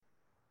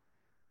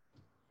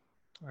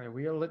All right,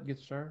 we are lit, good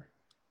sir.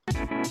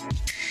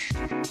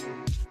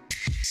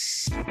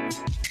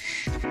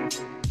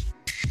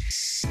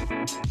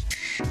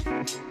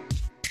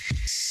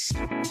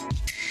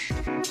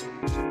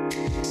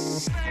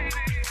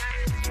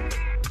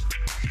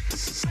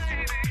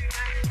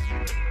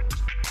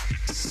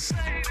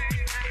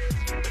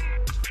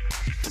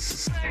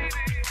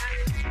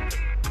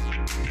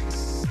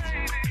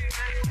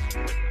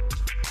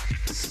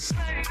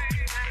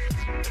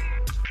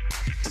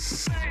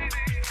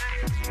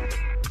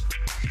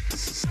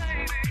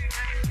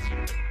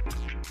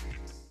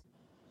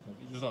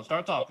 You just gonna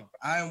start talking.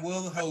 I am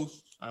Will, the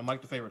host. I'm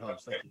Mike, the favorite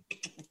host. Thank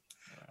you.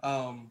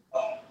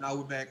 Now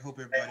we're back. Hope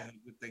everybody had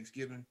a good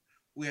Thanksgiving.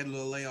 We had a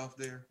little layoff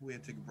there. We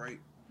had to take a break.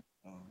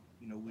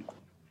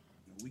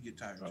 We get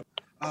tired.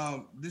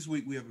 This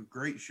week we have a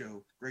great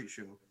show.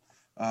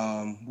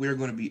 We're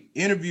going to be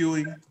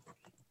interviewing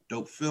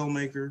dope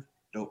filmmaker,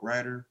 dope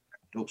writer,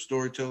 dope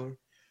storyteller,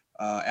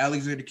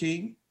 Alexander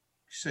King.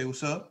 Say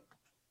what's up.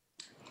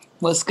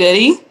 What's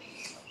goody?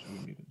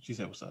 She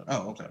said what's up.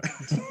 Oh, okay.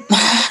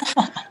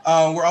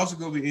 We're also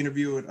going to be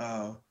interviewing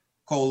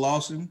Cole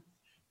Lawson.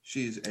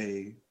 She is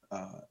a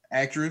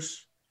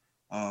actress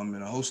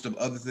and a host of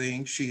other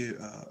things. She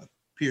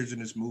appears in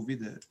this movie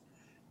that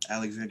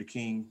Alexander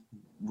King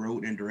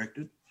wrote and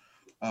directed.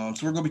 So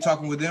we're going to be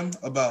talking with them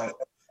about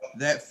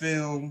that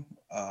film,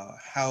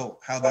 how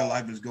their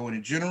life is going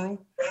in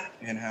general,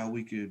 and how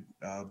we could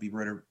be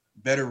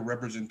better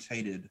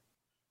represented.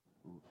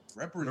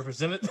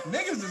 Represented?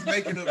 Niggas is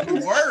making up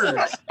new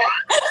words.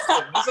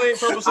 I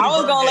was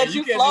gonna let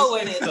you flow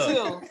with it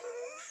too.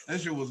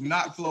 That shit was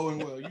not flowing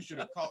well. You should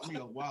have caught me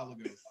a while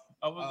ago.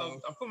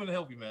 I'm coming to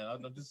help you, man.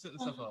 I'm just setting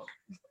stuff up.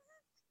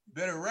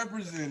 Better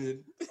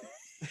represented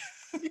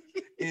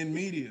in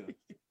media.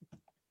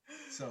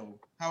 So,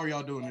 how are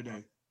y'all doing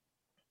today?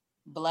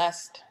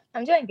 Blessed.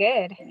 I'm doing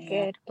good. Yeah.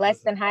 Good.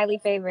 Blessed and highly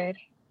favored.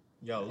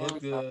 Y'all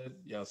look good.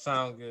 Y'all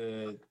sound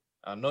good.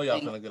 I know y'all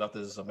feeling good after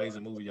this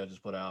amazing movie y'all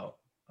just put out.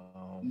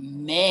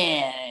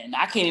 Man,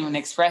 I can't even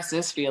express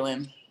this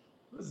feeling.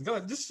 Go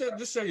ahead, just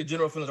share your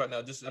general feelings right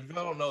now. Just if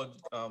y'all don't know,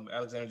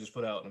 Alexander just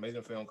put out an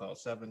amazing film called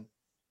Seven,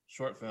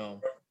 short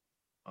film.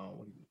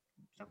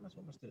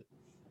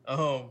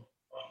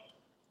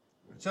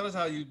 Tell us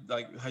how you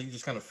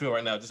just kind of feel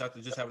right now, just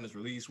after just having this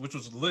release, which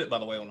was lit, by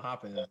the way, on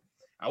Hopin.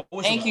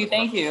 Thank you.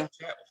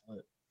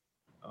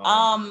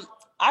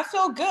 I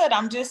feel good.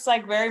 I'm just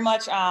like very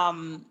much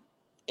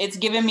it's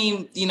given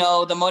me,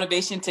 the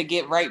motivation to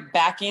get right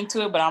back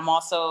into it, but I'm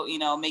also,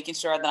 making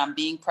sure that I'm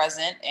being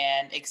present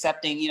and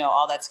accepting,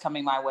 all that's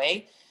coming my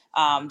way.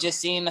 Just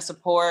seeing the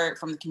support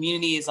from the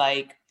community is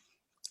like,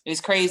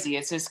 it's crazy.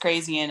 It's just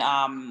crazy.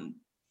 And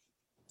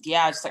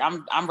just like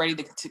I'm ready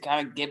to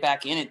kind of get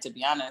back in it, to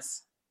be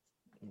honest.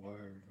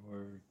 Word.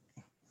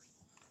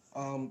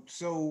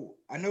 So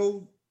I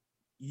know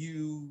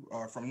you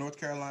are from North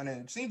Carolina,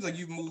 and it seems like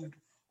you've moved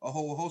a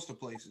whole host of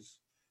places.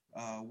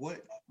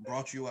 What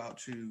brought you out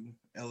to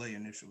LA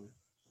initially?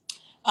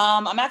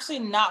 I'm actually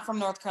not from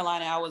North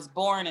Carolina. I was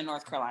born in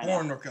North Carolina.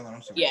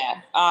 I'm sorry.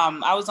 Yeah.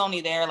 I was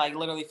only there like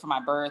literally for my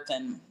birth,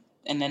 and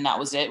then that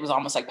was it. It was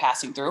almost like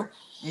passing through.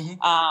 Mm-hmm.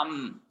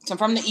 So I'm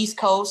from the East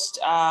Coast,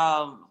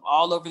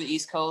 all over the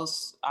East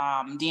Coast,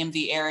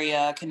 DMV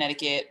area,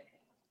 Connecticut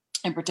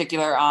in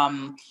particular.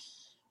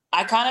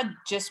 I kind of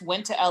just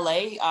went to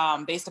LA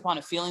based upon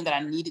a feeling that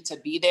I needed to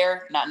be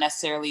there, not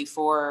necessarily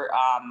for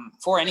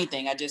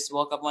anything. I just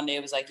woke up one day,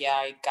 it was like, yeah,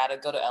 I got to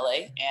go to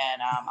LA.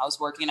 And I was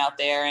working out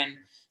there and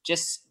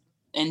just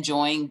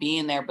enjoying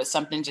being there, but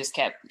something just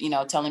kept,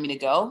 telling me to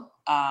go.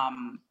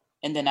 And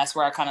then that's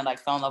where I kind of like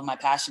fell in love with my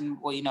passion,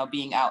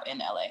 being out in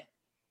LA.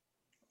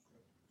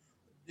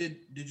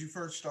 Did you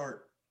first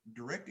start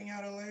directing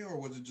out LA, or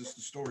was it just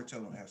the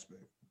storytelling aspect?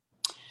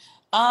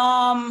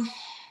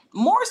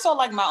 More so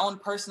like my own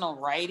personal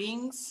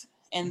writings,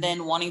 and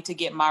then wanting to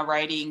get my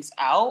writings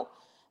out.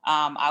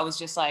 I was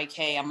just like,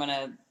 hey, I'm going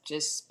to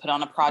just put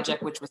on a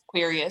project, which was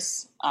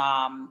Queerious.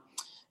 And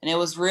it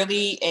was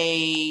really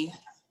a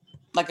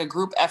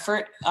group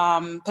effort,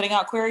 putting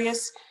out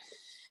Queerious.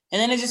 And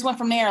then it just went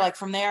from there. Like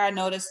from there, I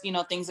noticed,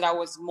 things that I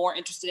was more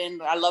interested in.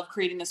 I love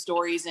creating the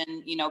stories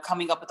and,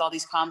 coming up with all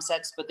these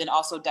concepts, but then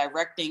also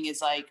directing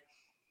is like,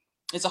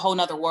 it's a whole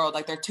nother world.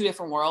 Like they're two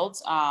different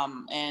worlds.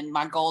 And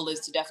my goal is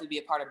to definitely be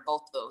a part of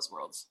both of those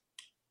worlds.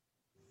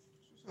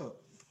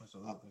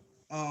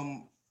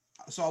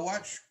 So I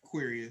watched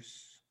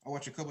Queerious. I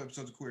watched a couple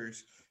episodes of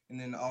Queerious, and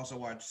then I also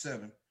watched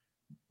Seven.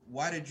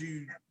 Why did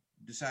you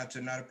decide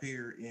to not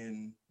appear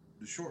in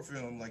the short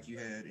film like you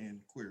had in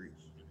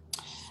Queerious?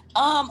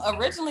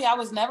 Originally I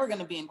was never going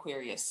to be in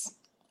Queerious.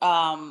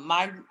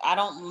 I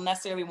don't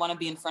necessarily want to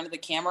be in front of the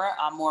camera.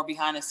 I'm more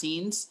behind the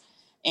scenes.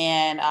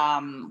 And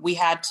we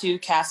had two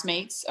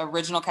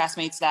original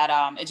castmates that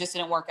it just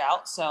didn't work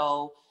out.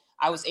 So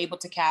I was able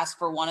to cast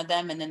for one of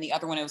them. And then the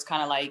other one, it was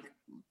kind of like,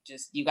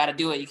 just, you got to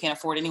do it. You can't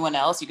afford anyone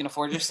else. You can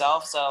afford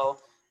yourself. So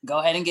go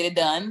ahead and get it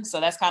done. So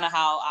that's kind of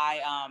how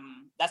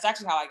that's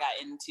actually how I got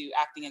into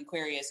acting in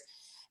Queerious.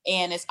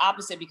 And it's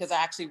opposite because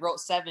I actually wrote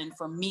Seven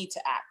for me to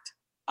act.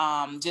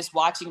 just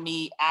watching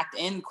me act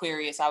in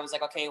Queerious, I was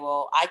like, okay,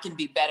 well, I can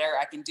be better.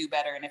 I can do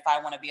better. And if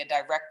I want to be a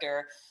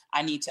director,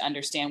 I need to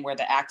understand where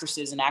the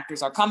actresses and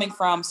actors are coming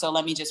from. So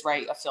let me just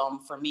write a film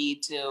for me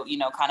to,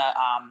 kind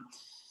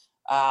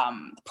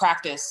of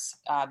practice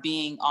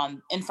being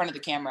in front of the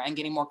camera and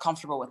getting more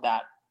comfortable with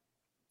that.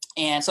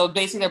 And so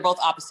basically they're both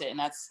opposite. And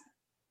that's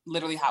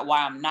literally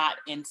why I'm not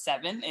in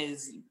 7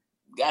 is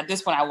at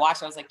this point I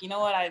watched, I was like, you know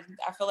what? I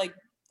feel like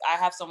I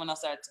have someone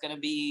else that's going to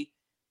be,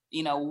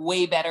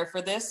 way better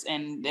for this.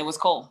 And it was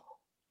Cole.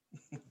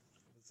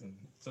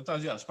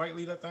 Sometimes you got to Spike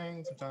lead that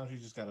thing. Sometimes you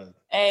just got to.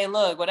 Hey,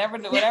 look, whatever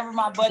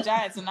my budget,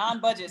 it's a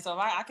non-budget. So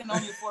I can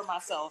only afford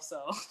myself.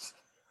 So.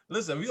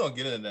 Listen, we're going to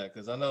get into that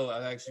because I know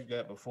I asked you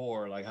that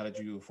before. Like, how did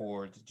you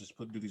afford to just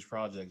do these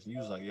projects? And you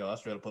was like, yo, I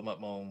straight up put my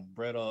own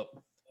bread up.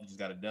 I just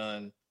got it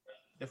done.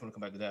 Definitely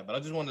come back to that. But I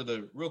just wanted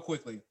to, real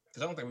quickly,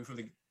 because I don't think we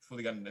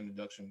fully got into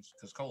introductions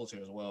because Cole's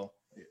here as well.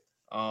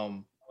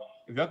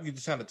 If y'all could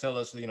just kind of tell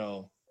us,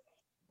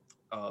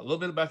 a little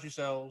bit about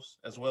yourselves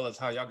as well as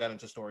how y'all got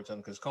into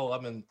storytelling. Because Cole,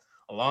 I've been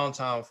a long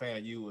time fan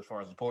of you as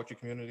far as the poetry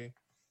community.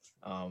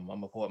 I'm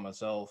a poet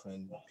myself,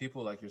 and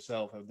people like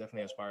yourself have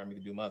definitely inspired me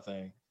to do my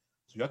thing.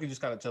 So y'all can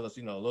just kind of tell us,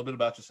 a little bit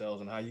about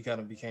yourselves and how you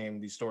kind of became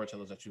these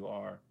storytellers that you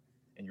are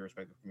in your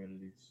respective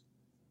communities.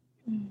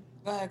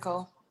 Go ahead,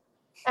 Cole.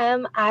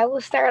 I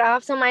will start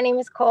off. So my name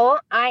is Cole.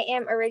 I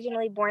am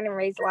originally born and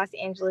raised Los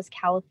Angeles,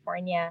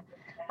 California.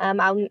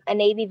 I'm a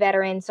Navy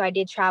veteran, so I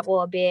did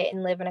travel a bit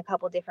and live in a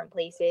couple different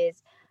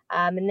places.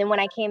 And then when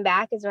I came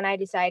back is when I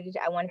decided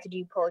I wanted to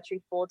do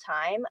poetry full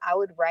time. I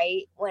would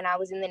write when I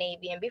was in the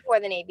Navy, and before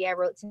the Navy, I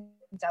wrote since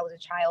I was a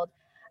child.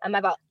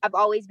 I've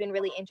always been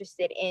really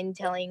interested in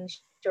telling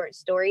short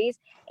stories,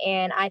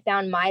 and I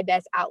found my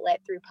best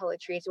outlet through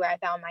poetry. It's where I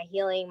found my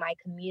healing, my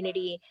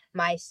community,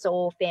 my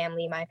soul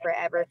family, my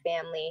forever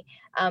family,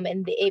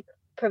 and it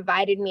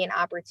provided me an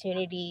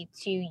opportunity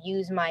to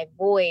use my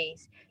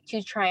voice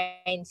to try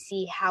and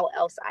see how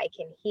else I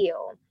can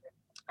heal.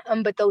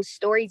 But those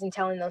stories and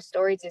telling those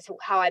stories is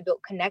how I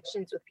built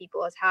connections with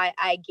people, is how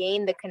I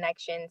gained the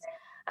connections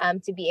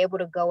to be able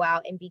to go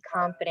out and be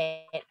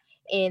confident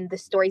in the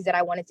stories that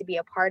I wanted to be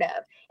a part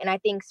of. And I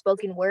think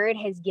spoken word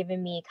has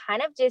given me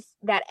kind of just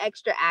that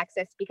extra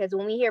access, because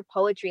when we hear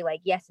poetry,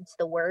 like, yes, it's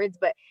the words,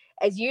 but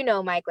as you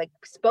know, Mike, like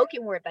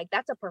spoken word, like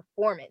that's a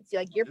performance.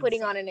 Like you're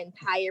putting on an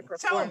entire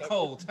performance.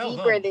 It's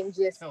deeper than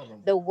just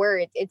the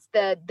words. It's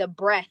the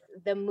breath,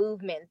 the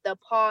movement, the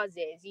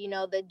pauses,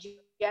 the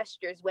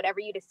gestures, whatever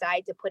you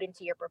decide to put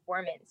into your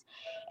performance.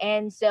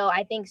 And so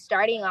I think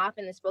starting off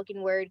in the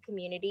spoken word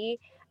community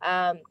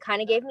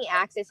kind of gave me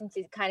access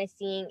into kind of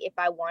seeing if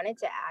I wanted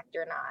to act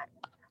or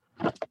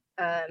not.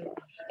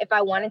 If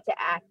I wanted to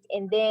act.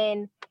 And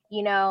then,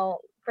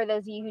 for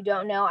those of you who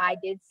don't know, I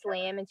did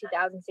slam in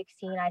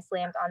 2016. I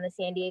slammed on the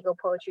San Diego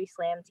Poetry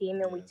Slam team,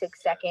 and we took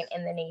second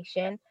in the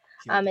nation.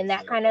 And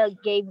that kind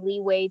of gave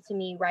leeway to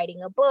me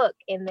writing a book.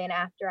 And then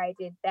after I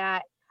did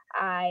that,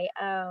 I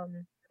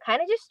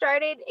kind of just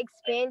started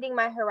expanding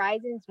my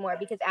horizons more,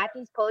 because at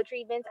these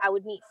poetry events, I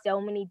would meet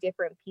so many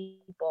different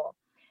people.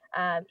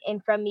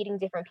 And from meeting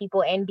different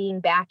people and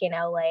being back in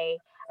LA,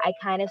 I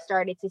kind of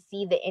started to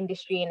see the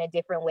industry in a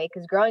different way.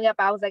 Because growing up,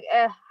 I was like,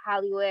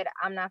 Hollywood,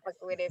 I'm not fucking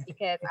with it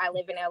because I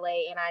live in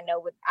LA and I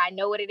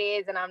know what it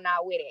is and I'm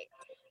not with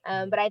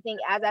it. But I think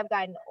as I've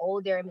gotten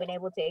older and been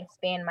able to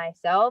expand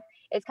myself,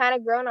 it's kind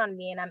of grown on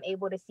me, and I'm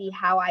able to see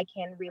how I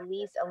can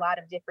release a lot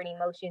of different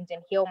emotions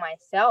and heal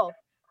myself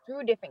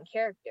through different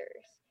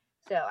characters.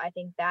 So I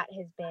think that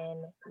has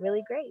been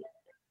really great.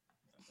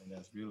 And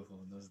that's beautiful.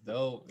 That's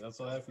dope. That's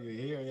so happy to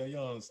hear. Yeah, you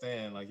don't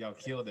understand. Like, y'all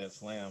killed that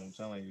slam. I'm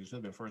telling you, it should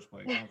have been first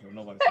place. I don't care what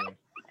nobody said.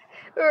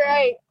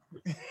 Right.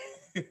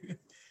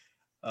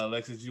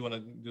 Alexis, do you want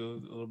to do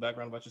a little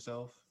background about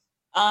yourself?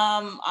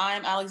 I'm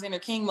Alexander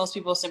King. Most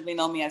people simply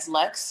know me as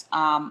Lex.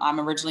 I'm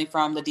originally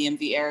from the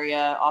DMV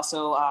area.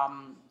 Also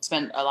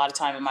spent a lot of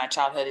time in my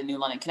childhood in New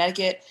London,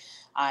 Connecticut.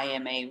 I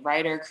am a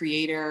writer,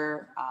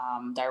 creator,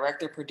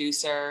 director,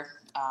 producer,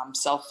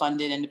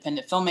 self-funded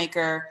independent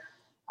filmmaker.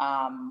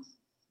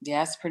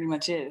 Yeah, that's pretty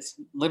much it. It's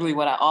literally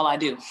all I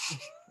do.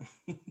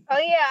 Oh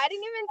yeah, I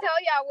didn't even tell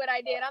y'all what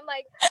I did. I'm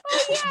like,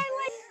 oh yeah, I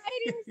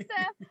like writing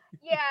stuff.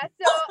 Yeah,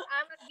 so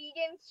I'm a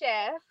vegan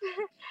chef.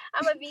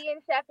 I'm a vegan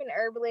chef and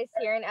herbalist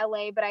here in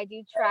LA, but I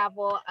do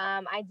travel.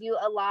 I do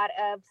a lot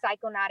of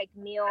psychonautic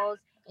meals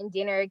and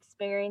dinner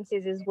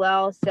experiences as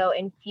well. So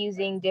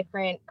infusing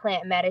different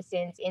plant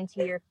medicines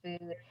into your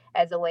food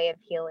as a way of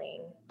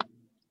healing.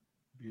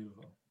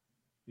 Beautiful.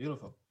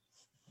 Beautiful.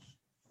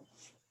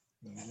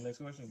 Next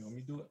question. You want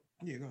me to do it?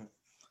 Yeah, go ahead.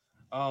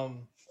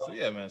 So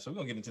yeah, man. So we're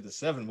gonna get into the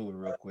 7 movie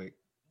real quick.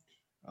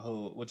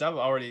 Which I was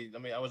already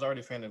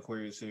a fan of the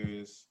Queerious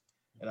series,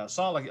 and I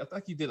saw I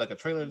think you did like a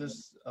trailer of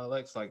this,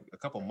 Lex, like a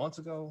couple months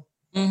ago.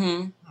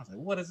 Mm-hmm. I was like,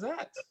 what is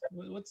that?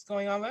 What's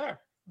going on there?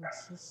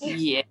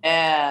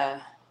 Yeah.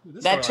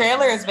 That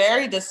trailer is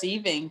very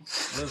deceiving.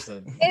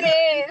 Listen. It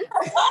is.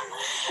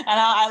 And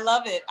I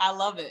love it. I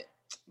love it.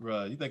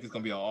 Bruh, you think it's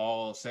gonna be an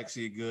all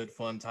sexy, good,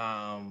 fun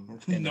time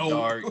in the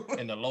dark,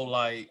 in the low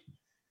light?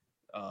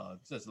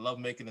 just love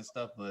making and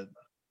stuff, but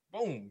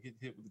boom, get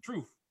hit with the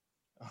truth.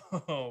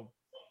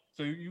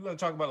 So you gonna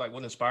talk about like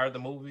what inspired the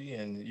movie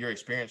and your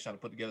experience trying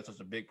to put together such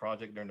a big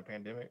project during the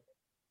pandemic?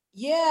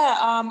 Yeah,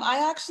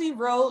 I actually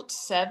wrote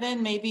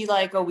 7, maybe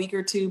like a week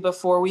or 2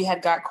 before we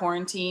had got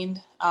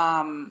quarantined.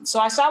 So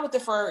I sat with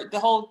it for the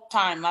whole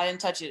time. I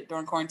didn't touch it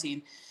during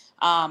quarantine.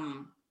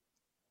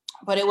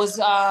 But it was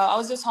I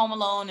was just home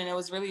alone, and it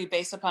was really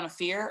based upon a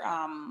fear.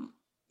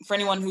 For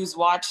anyone who's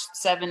watched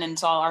 7 and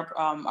saw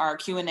our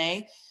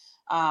Q&A,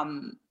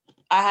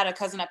 I had a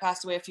cousin that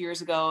passed away a few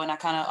years ago, and I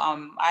kind of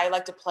I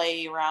like to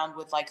play around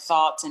with like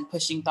thoughts and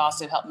pushing thoughts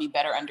to help me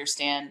better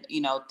understand,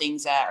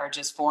 things that are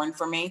just foreign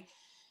for me.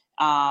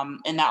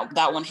 And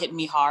that one hit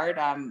me hard.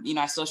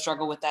 I still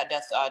struggle with that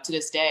death to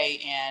this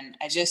day, and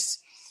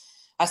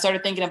I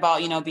started thinking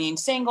about, being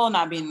single,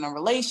 not being in a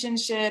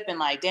relationship, and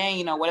like,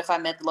 dang, what if I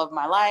met the love of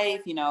my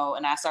life,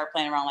 and I started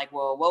playing around like,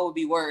 well, what would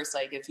be worse?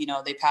 Like if,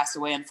 they passed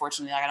away,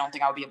 unfortunately, like, I don't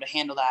think I would be able to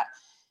handle that.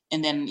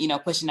 And then,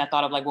 pushing that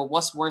thought of like, well,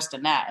 what's worse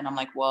than that? And I'm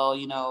like, well,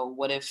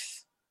 what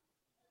if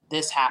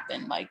this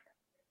happened? Like,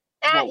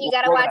 you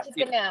got to watch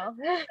it to know.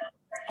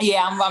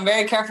 Yeah, I'm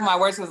very careful with my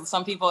words because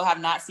some people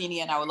have not seen it,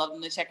 and I would love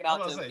them to check it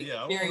out to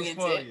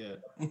experience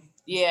it.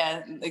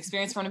 Yeah,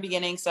 experience from the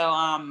beginning.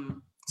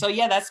 So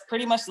yeah, that's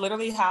pretty much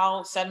literally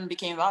how 7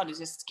 became about. It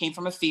just came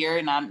from a fear,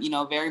 and I'm,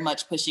 very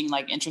much pushing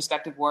like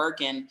introspective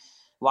work and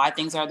why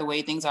things are the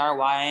way things are,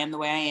 why I am the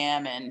way I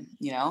am, and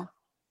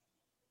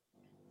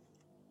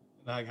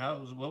Like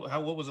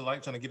what was it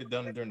like trying to get it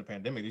done during the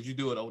pandemic? Did you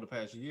do it over the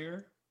past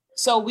year?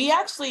 So we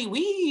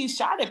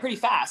shot it pretty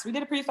fast. We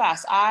did it pretty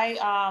fast.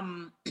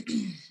 I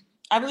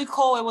believe,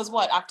 Cole, it was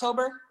what,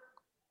 October?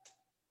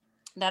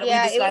 It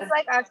was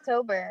like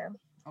October.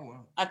 Oh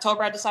wow.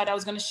 October I decided I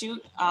was gonna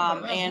shoot.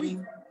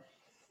 And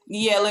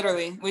yeah,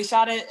 literally. We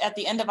shot it at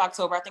the end of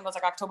October. I think it was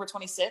like October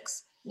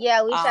 26th.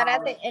 Yeah, we shot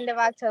at the end of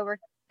October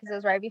because it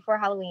was right before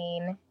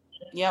Halloween.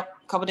 Yep,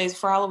 a couple days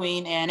before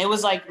Halloween. And it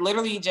was like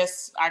literally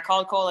just, I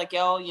called Cole like,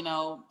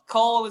 yo,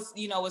 Cole was,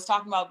 was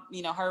talking about,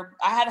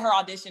 I had her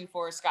audition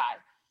for Sky.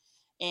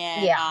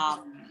 And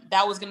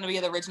that was going to be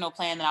the original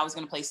plan, that I was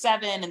going to play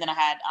 7. And then I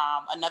had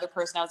another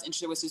person I was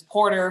interested in, which is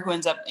Porter, who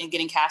ends up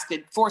getting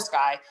casted for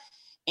Sky.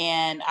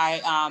 And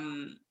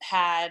I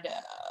had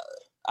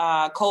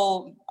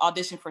Cole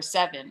audition for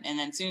 7. And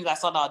then as soon as I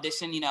saw the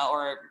audition,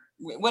 or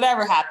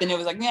whatever happened, it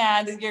was like,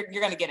 yeah, you're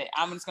going to get it.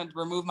 I'm just going to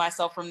remove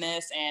myself from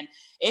this. And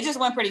it just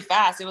went pretty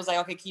fast. It was like,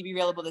 okay, can you be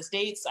available this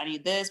dates? I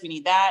need this, we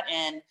need that.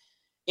 And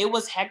it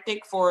was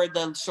hectic for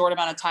the short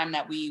amount of time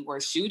that we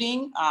were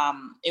shooting.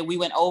 We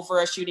went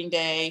over a shooting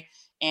day,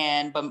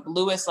 but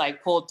Lewis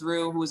like pulled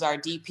through, who was our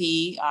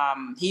DP.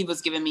 He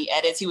was giving me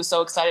edits. He was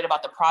so excited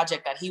about the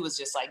project that he was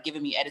just like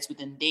giving me edits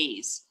within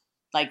days,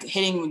 like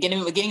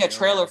getting a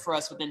trailer for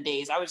us within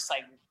days. I was just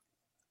like,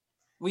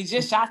 we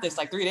just shot this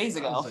like 3 days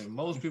ago.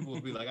 Most people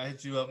would be like, I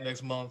hit you up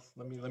next month.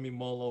 Let me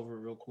mull over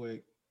it real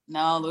quick.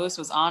 No, Lewis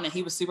was on it.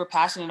 He was super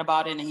passionate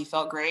about it, and he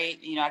felt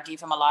great. I gave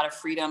him a lot of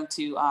freedom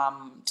to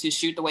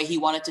shoot the way he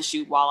wanted to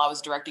shoot while I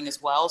was directing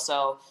as well.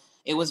 So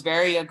it was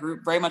very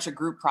much a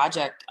group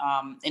project,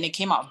 and it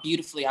came out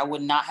beautifully. I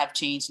would not have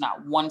changed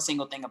not one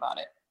single thing about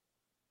it.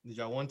 Did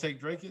y'all one take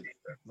Drake it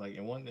like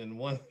in one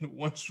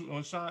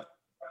shot?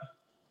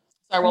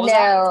 Sorry, what was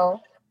that?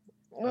 No.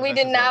 We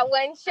did not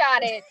one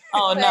shot it.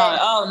 Oh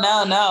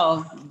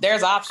no.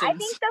 There's options. I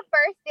think the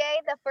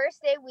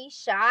first day we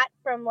shot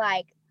from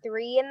like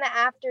 3 in the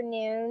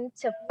afternoon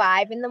to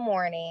 5 in the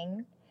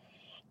morning.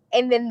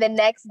 And then the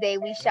next day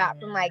we shot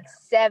from like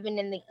 7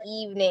 in the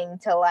evening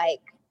to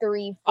like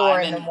 3,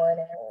 4 in the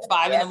morning.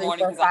 5 in the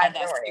morning because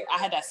I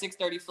had that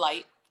 6:30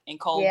 flight, and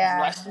Cole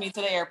rushed me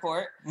to the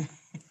airport.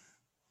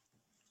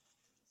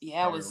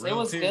 Yeah, it was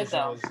good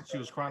though. She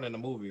was crying in the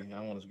movie. I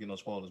don't want to get no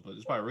spoilers, but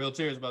it's probably real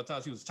tears about the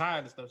time she was tired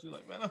and stuff. She was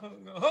like, man,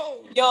 I'm going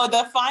home. Yo,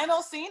 the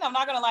final scene, I'm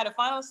not gonna lie, the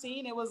final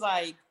scene, it was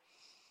like,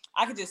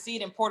 I could just see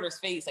it in Porter's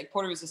face. Like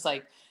Porter was just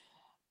like,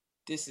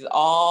 this is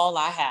all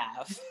I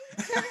have.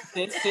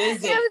 This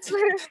is it.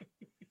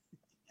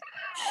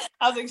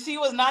 I was like, she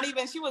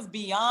was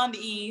beyond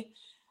E.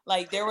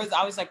 Like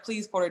I was like,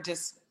 please, Porter,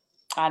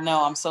 I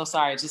know, I'm so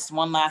sorry. Just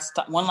one last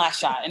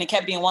shot. And it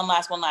kept being one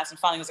last. And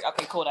finally it was like,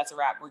 okay, cool. That's a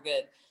wrap. We're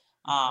good.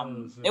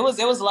 It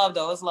was love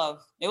though. It was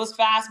love. It was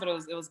fast, but it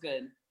was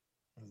good.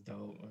 That's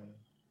dope, man.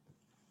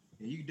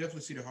 Yeah, you can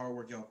definitely see the hard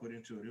work y'all put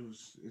into it.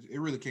 It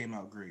really came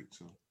out great.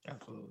 So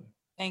absolutely.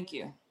 Thank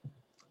you.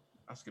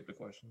 I skipped the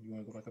question. You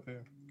want to go back up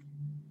here?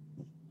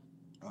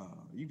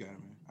 You got it,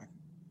 man.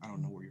 I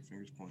don't know where your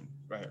finger's pointing.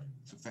 Right.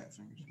 It's a fat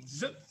finger.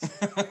 Zip.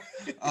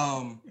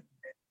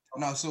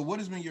 Now, so what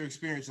has been your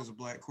experience as a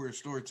Black queer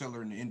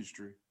storyteller in the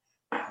industry?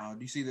 Do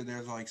you see that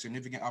there's like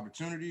significant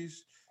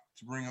opportunities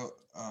to bring up,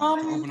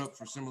 to open up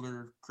for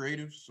similar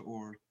creatives,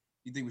 or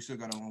you think we still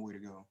got a long way to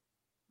go?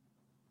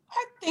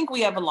 I think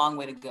we have a long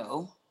way to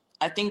go.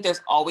 I think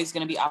there's always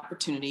going to be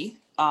opportunity.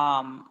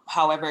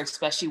 However,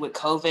 especially with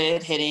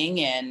COVID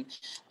hitting and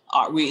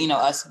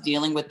us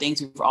dealing with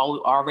things we've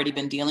already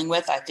been dealing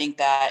with, I think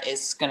that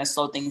is going to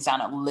slow things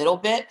down a little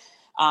bit.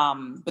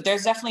 But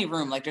there's definitely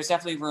room. Like there's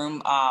definitely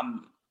room.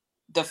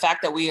 The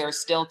fact that we are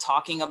still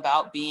talking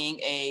about being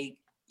a,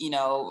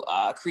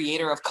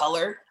 creator of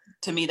color,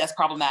 to me, that's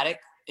problematic.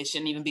 It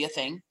shouldn't even be a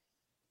thing.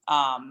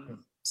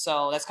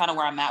 So that's kind of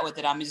where I'm at with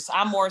it.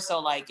 I'm more so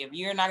like, if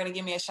you're not going to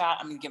give me a shot,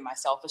 I'm going to give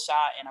myself a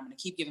shot, and I'm going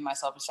to keep giving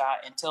myself a shot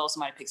until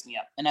somebody picks me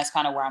up. And that's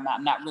kind of where I'm at.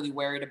 I'm not really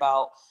worried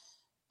about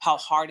how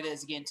hard it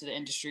is to get into the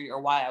industry or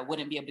why I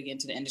wouldn't be able to get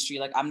into the industry.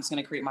 Like, I'm just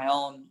going to create my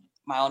own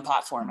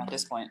platform at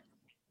this point.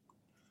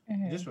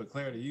 Just for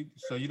clarity,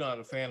 so you're not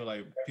a fan of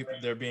like people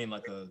there being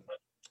like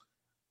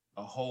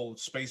a whole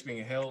space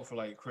being held for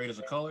like creators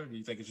of color? Do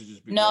you think it should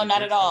just be? No,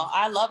 not at all.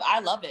 I love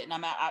it, and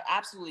I'm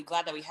absolutely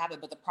glad that we have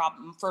it. But the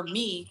problem for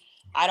me,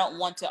 I don't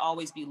want to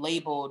always be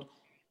labeled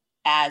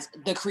as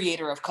the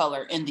creator of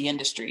color in the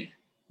industry.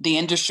 The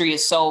industry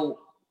is so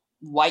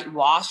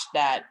whitewashed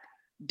that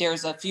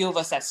there's a few of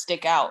us that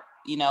stick out,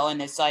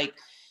 and it's like,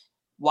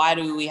 why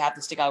do we have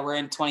to stick out? We're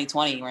in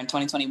 2020, we're in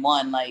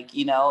 2021. Like,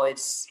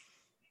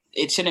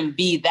 it shouldn't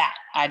be that.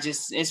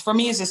 For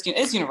me,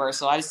 it's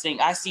universal. I just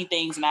think I see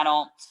things and I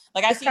don't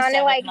like, I see kind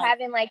of like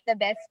having like the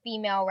best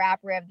female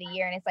rapper of the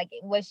year. And it's like,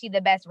 was she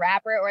the best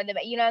rapper or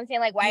you know what I'm saying?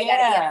 Like, why you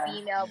gotta be a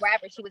female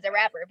rapper? She was a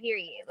rapper,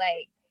 period.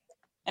 Like,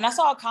 and I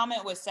saw a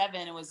comment with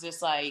Seven. It was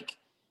just like,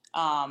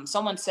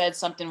 someone said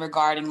something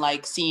regarding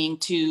like seeing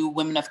two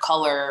women of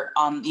color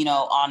on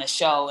a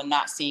show and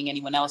not seeing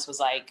anyone else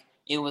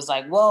it was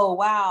like, whoa,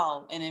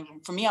 wow. And then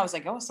for me, I was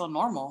like, oh, it's so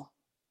normal.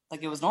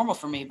 Like, it was normal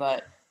for me,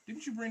 but.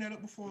 Didn't you bring that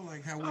up before?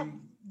 Like how we?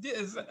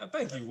 Yes, I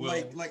think you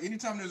will. Like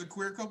anytime there's a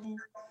queer couple,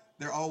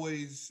 they're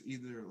always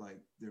either like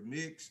they're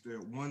mixed. They're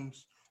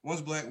one's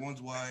black,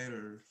 one's white,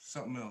 or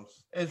something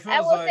else.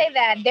 I will say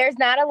that there's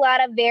not a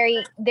lot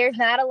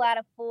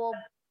of full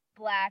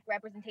Black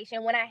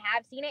representation. When I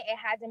have seen it, it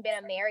hasn't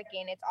been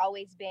American. It's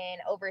always been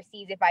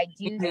overseas. If I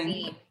do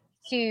see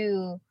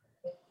two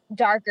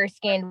darker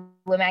skinned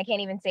women, I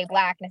can't even say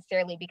Black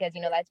necessarily because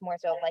that's more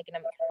so like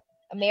an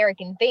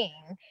American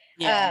thing.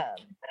 Yeah.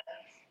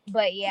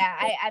 But yeah,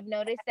 I've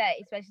noticed that,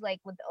 especially like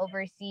with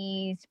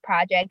overseas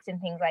projects and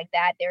things like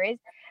that,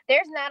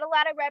 there's not a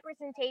lot of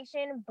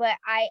representation, but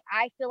I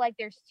feel like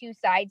there's two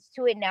sides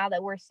to it now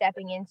that we're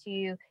stepping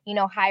into,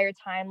 higher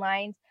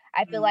timelines.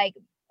 I feel like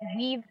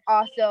we've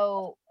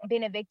also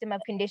been a victim of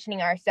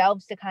conditioning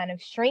ourselves to kind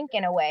of shrink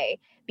in a way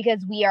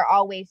because we are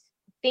always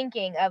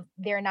thinking of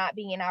there not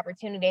being an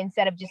opportunity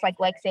instead of just like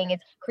saying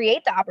it's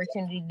create the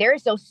opportunity.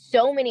 There's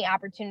so many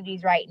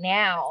opportunities right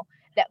now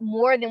that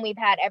more than we've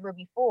had ever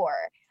before.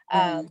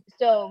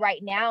 So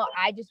right now,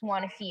 I just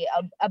want to see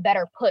a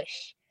better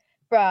push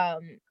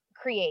from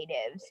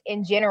creatives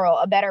in general,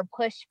 a better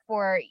push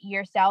for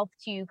yourself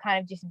to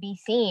kind of just be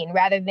seen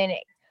rather than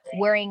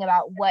worrying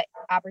about what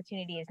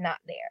opportunity is not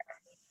there.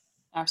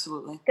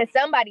 Absolutely. Because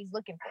somebody's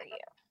looking for you.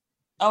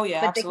 Oh,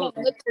 yeah, but absolutely. They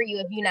can't look for you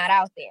if you're not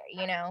out there,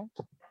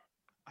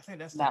 I think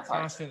that's the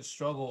constant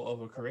struggle of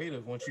a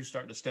creative. Once you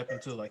start to step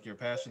into like your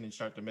passion and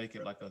start to make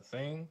it like a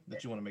thing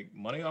that you want to make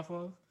money off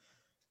of,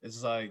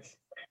 it's like,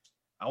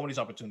 I want these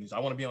opportunities. I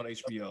want to be on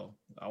HBO.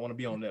 I want to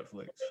be on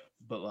Netflix.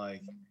 But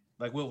like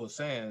Will was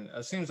saying,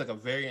 it seems like a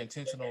very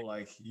intentional,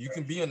 like you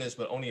can be in this,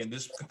 but only in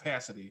this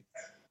capacity.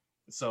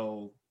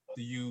 So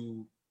do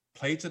you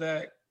play to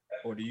that,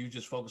 or do you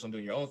just focus on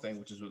doing your own thing,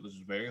 which is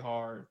very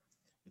hard?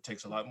 It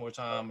takes a lot more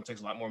time. It takes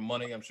a lot more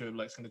money. I'm sure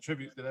Lex can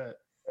contribute to that.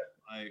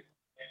 Like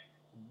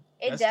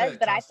it does,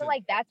 but I feel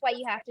like that's why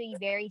you have to be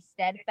very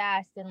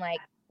steadfast and like,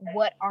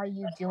 what are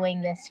you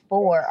doing this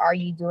for? Are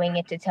you doing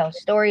it to tell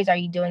stories? Are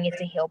you doing it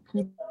to heal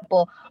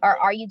people? Or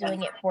are you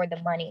doing it for the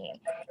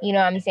money? You know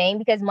what I'm saying?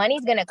 Because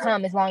money's going to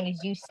come as long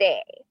as you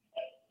stay.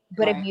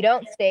 But if you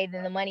don't stay,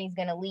 then the money's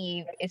going to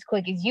leave as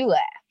quick as you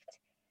left.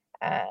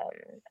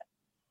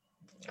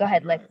 Go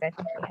ahead, Lex. I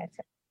think you had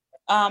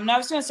some. No, I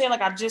was going to say,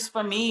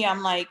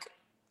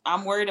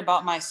 I'm worried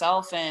about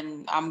myself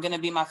and I'm going to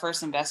be my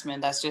first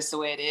investment. That's just the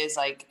way it is.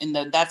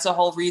 That's the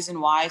whole reason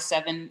why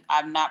Seven,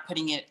 I'm not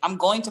putting it, I'm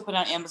going to put it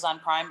on Amazon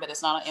Prime, but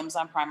it's not on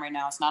Amazon Prime right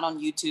now. It's not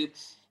on YouTube.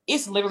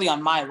 It's literally on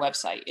my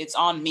website. It's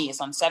on me. It's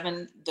on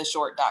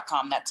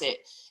seventheshort.com. That's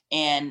it.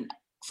 And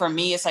for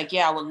me, it's like,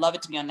 yeah, I would love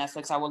it to be on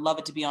Netflix. I would love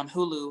it to be on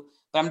Hulu,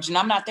 but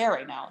I'm not there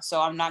right now. So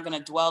I'm not going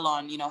to dwell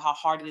on, how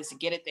hard it is to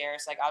get it there.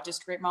 It's like, I'll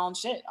just create my own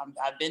shit.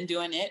 I've been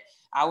doing it.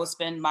 I will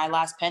spend my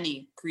last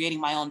penny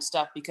creating my own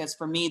stuff because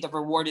for me, the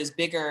reward is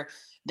bigger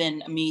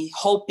than me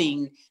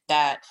hoping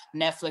that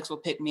Netflix will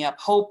pick me up,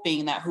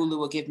 hoping that Hulu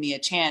will give me a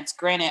chance.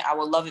 Granted, I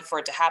would love it for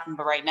it to happen.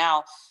 But right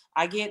now,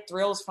 I get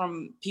thrills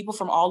from people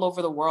from all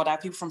over the world. I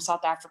have people from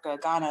South Africa,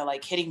 Ghana,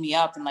 hitting me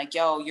up and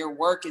yo, your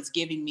work is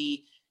giving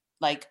me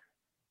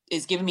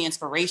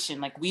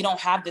inspiration. We don't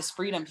have this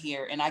freedom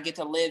here and I get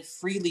to live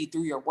freely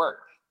through your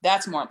work.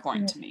 That's more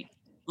important to me.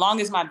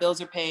 Long as my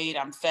bills are paid,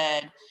 I'm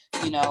fed,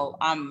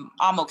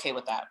 I'm okay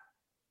with that.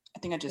 I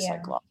think I just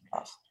lost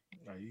off.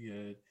 Are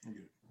you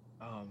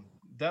good?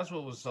 That's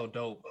what was so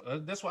dope.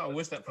 That's why I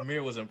wish that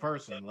premiere was in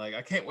person.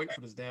 I can't wait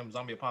for this damn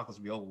zombie apocalypse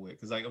to be over with.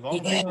 Because if all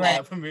the people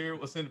that premiere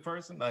was in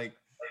person,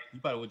 you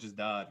probably would just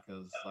died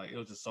because it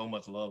was just so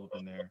much love up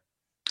in there.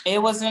 It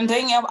was one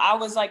thing. I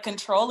was like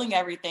controlling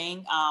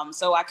everything,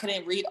 so I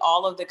couldn't read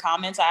all of the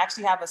comments. I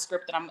actually have a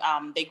script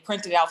that they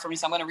printed out for me,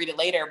 so I'm going to read it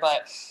later.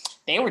 But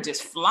they were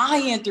just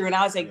flying through, and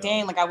I was like,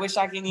 "Dang! Like I wish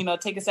I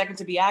could, take a second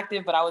to be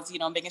active." But I was,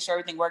 making sure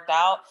everything worked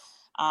out.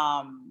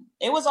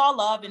 It was all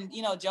love, and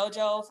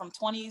JoJo from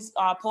 20s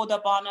pulled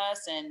up on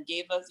us and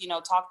gave us,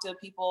 talked to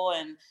people,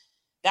 and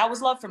that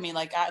was love for me.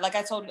 Like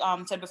I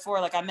said before,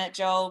 like I met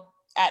Jo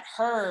at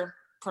her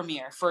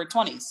premiere for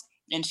 20s.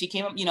 And she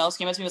came up to me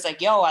and was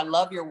like, yo, I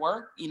love your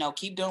work.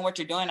 Keep doing what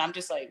you're doing. I'm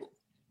just like,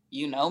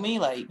 me,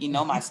 like,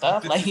 my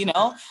stuff, like,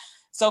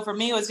 So for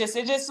me,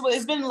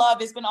 it's been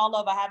love. It's been all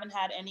love. I haven't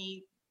had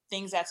any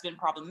things that's been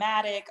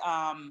problematic.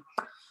 I'm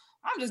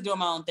just doing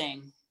my own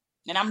thing.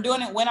 And I'm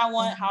doing it when I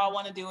want, how I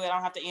want to do it. I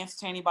don't have to answer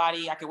to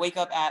anybody. I could wake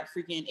up at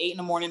freaking 8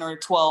 a.m. or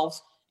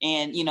 12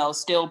 and,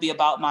 still be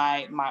about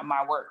my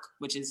work,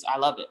 which is, I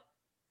love it.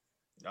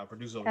 Our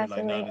producer over here like,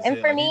 and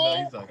for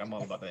me, he's like, I'm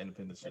all about that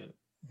independent shit.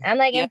 I'm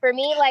like, and for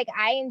me, like,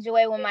 I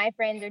enjoy when my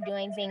friends are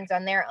doing things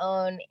on their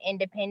own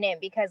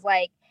independent because,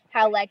 like,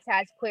 how Lex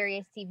has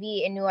Queerious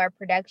TV and New Art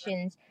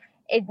Productions,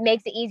 it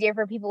makes it easier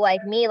for people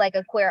like me, like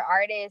a queer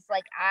artist.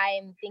 Like,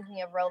 I'm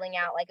thinking of rolling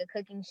out, like, a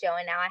cooking show,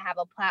 and now I have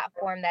a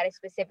platform that is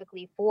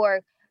specifically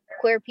for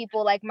queer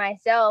people like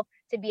myself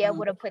to be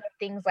able to put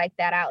things like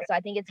that out. So I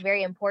think it's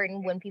very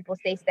important when people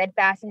stay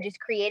steadfast and just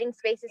creating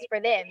spaces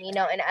for them,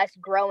 and us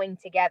growing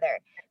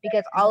together,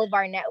 because all of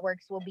our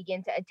networks will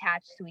begin to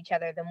attach to each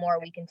other the more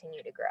we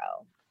continue to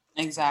grow.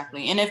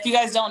 Exactly. And if you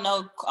guys don't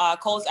know,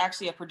 Cole's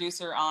actually a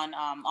producer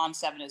on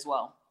 7 as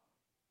well.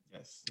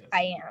 Yes.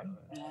 I am.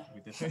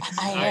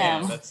 I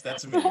am.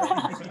 That's me.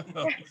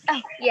 Oh,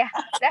 yeah,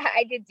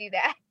 I did do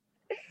that.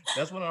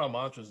 That's one of our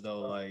mantras,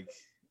 though. Like,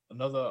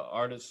 another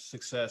artist's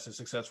success is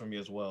success for me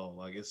as well.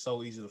 Like, it's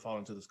so easy to fall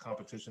into this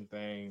competition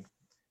thing.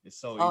 It's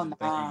so easy to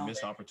think we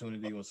miss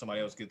opportunity when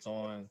somebody else gets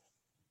on.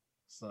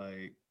 It's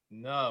like,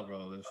 nah,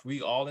 bro. If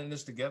we all in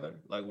this together,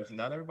 like,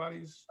 not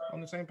everybody's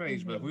on the same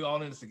page, but if we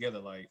all in this together,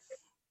 like,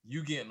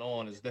 you getting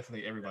on is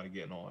definitely everybody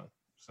getting on.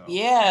 So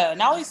yeah.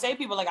 Now we say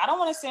people like, I don't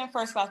want to sit in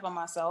first class by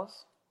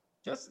myself.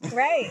 Just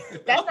right.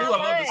 That's not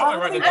fun.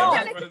 I be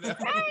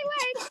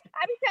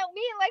telling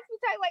me and Lex, we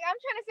talk like, I'm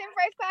trying to sit in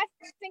first class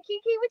and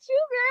Kiki with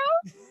you, girl.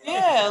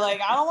 Yeah, like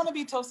I don't want to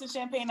be toasting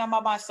champagne by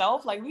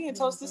myself. Like we can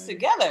toast this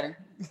together.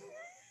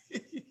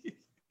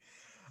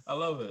 I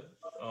love it.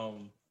 I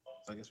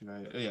guess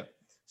yeah.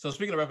 So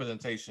speaking of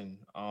representation,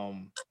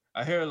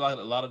 I hear a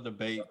lot of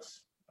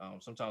debates.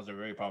 Sometimes they're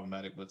very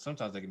problematic, but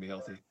sometimes they can be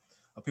healthy.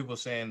 People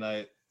saying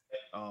that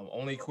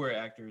only queer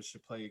actors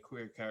should play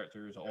queer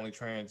characters, or only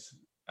trans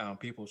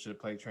people should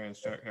play trans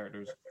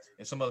characters,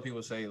 and some other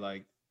people say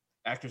like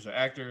actors are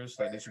actors,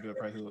 like they should be able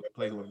to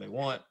play whoever they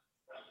want.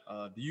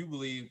 Do you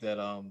believe that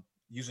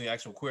using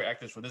actual queer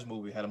actors for this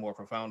movie had a more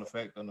profound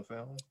effect on the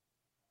film?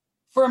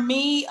 For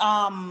me,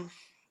 I'm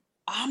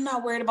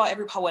not worried about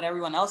what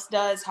everyone else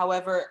does.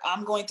 However,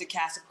 I'm going to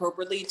cast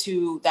appropriately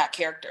to that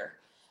character.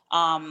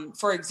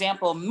 For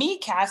example, me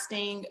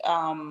casting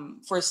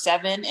for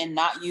 7 and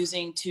not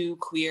using 2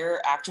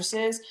 queer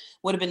actresses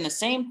would have been the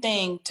same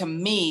thing to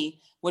me,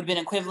 would have been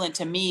equivalent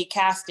to me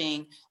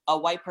casting a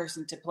white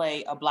person to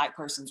play a Black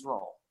person's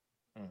role.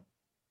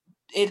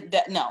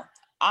 No,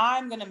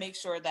 I'm going to make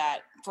sure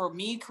that for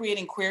me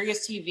creating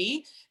Queerious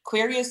TV,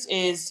 Queerious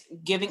is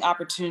giving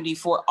opportunity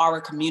for our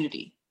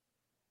community.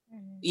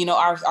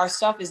 Our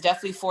stuff is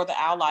definitely for the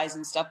allies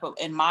and stuff, but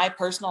in my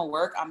personal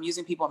work, I'm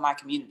using people in my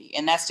community.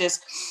 And that's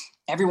just,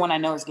 everyone I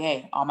know is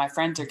gay. All my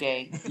friends are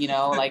gay,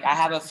 like I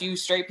have a few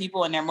straight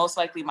people and they're most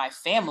likely my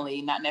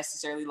family, not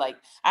necessarily like,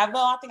 I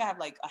think I have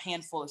like a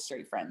handful of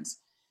straight friends.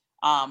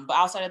 But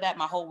outside of that,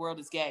 my whole world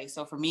is gay.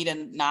 So for me to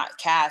not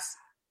cast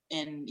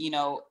in,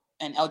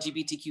 an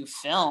LGBTQ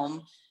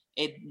film,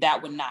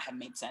 that would not have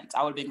made sense.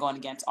 I would have been going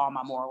against all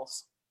my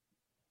morals.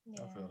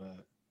 Yeah. I feel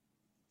that.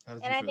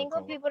 And I think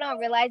what people don't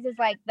realize is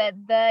like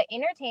the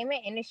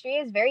entertainment industry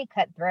is very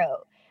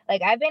cutthroat.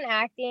 Like I've been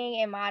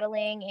acting and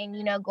modeling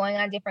and, going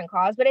on different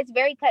calls, but it's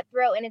very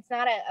cutthroat and it's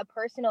not a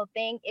personal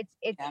thing. It's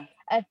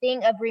a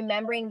thing of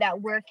remembering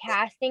that we're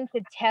casting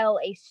to tell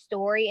a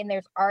story and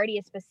there's already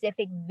a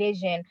specific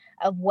vision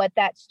of what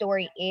that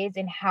story is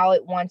and how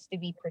it wants to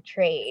be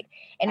portrayed.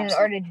 And in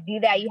order to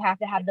do that, you have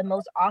to have the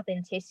most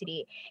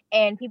authenticity.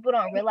 And people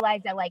don't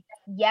realize that, like,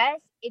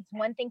 yes, it's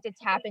one thing to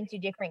tap into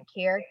different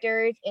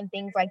characters and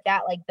things like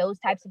that, like those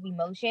types of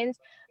emotions.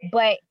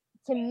 But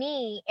to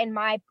me, in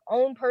my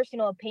own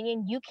personal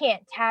opinion, you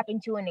can't tap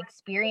into an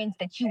experience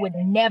that you would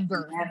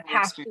never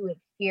have to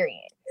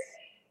experience.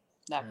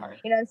 That part.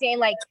 You know what I'm saying?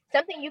 Like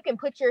something you can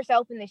put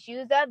yourself in the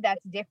shoes of,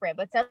 that's different.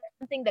 But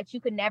something that you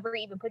could never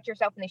even put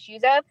yourself in the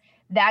shoes of,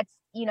 that's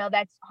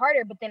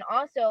harder. But then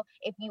also,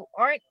 if you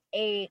aren't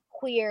a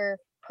queer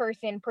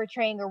person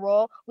portraying a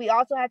role, we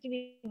also have to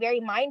be very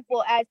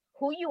mindful as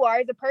who you are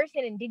as a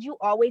person, and did you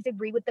always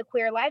agree with the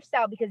queer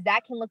lifestyle, because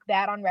that can look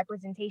bad on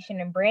representation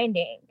and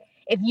branding.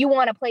 If you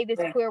want to play this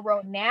queer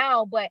role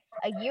now, but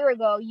a year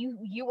ago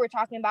you were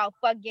talking about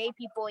fuck gay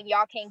people and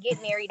y'all can't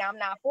get married, I'm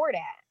not for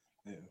that.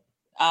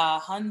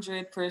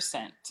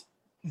 100%.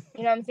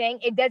 You know what I'm saying?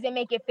 It doesn't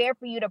make it fair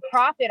for you to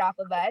profit off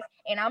of us.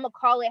 And I'm going to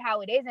call it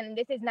how it is. And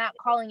this is not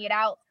calling it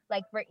out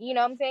like for, you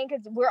know what I'm saying?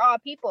 Because we're all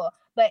people.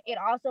 But it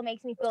also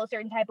makes me feel a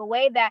certain type of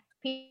way that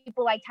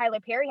people like Tyler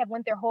Perry have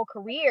went their whole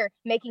career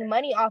making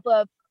money off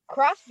of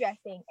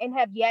cross-dressing and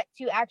have yet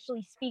to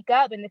actually speak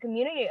up in the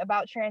community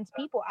about trans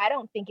people. I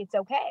don't think it's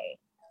okay.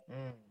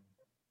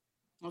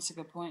 That's a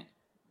good point.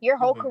 Your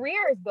whole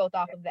career is built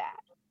off of that.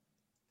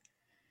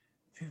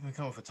 People been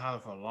coming for Tyler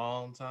for a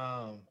long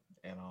time,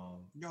 and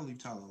y'all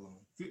leave Tyler alone.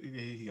 There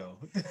you go.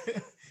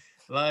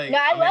 Like, no,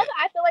 I love it.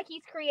 I feel like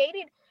he's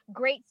created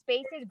great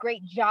spaces,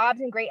 great jobs,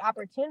 and great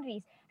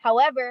opportunities.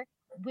 However,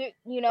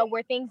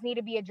 where things need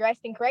to be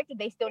addressed and corrected,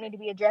 they still need to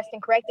be addressed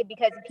and corrected,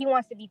 because if he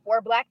wants to be for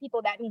Black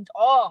people, that means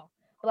all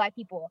Black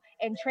people,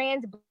 and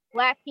trans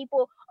Black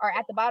people are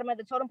at the bottom of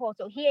the totem pole.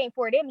 So he ain't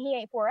for them, he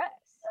ain't for us.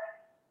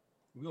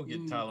 We're gonna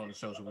get Tyler on the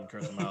show so we can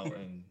curse him out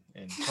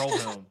and troll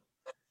him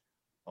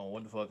on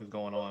what the fuck is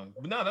going on.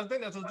 But no, I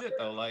think that's legit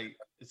though. Like,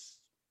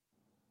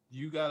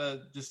 you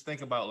gotta just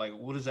think about like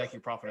what is actually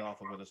profiting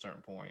off of at a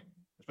certain point,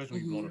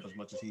 especially when you're blowing up as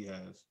much as he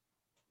has.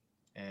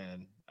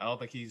 And I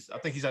think he's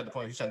at the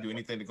point he's trying to do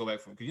anything to go back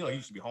from, because he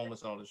used to be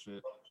homeless and all this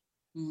shit.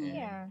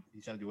 Yeah,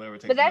 he's trying to do whatever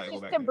it takes. But that's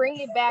just to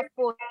bring it back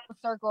full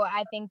circle.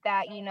 I think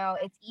that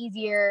it's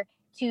easier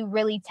to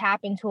really tap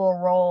into a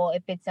role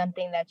if it's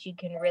something that you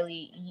can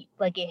really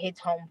like, it hits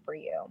home for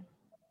you.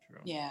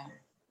 True. Yeah.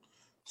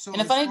 So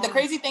and the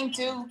crazy thing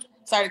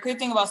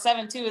about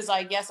Seven too is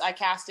like, yes, I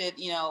casted,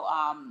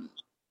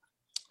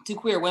 two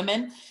queer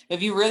women.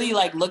 If you really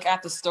like look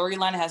at the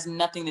storyline, it has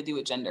nothing to do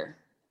with gender.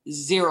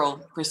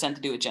 0%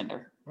 to do with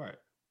gender. Right.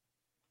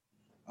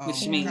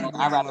 Which means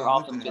I'd rather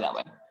all of them do that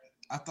way.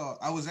 I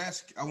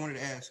wanted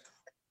to ask,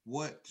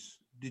 what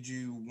did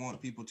you want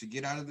people to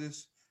get out of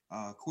this?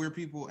 Queer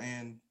people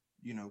and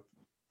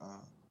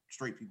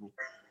straight people.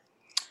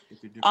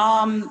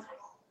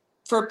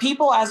 For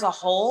people as a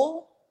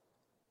whole,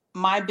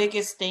 my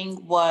biggest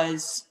thing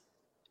was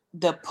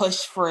the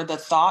push for the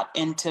thought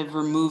and to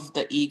remove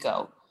the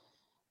ego.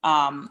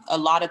 A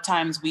lot of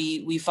times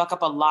we fuck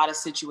up a lot of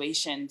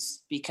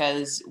situations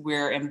because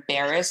we're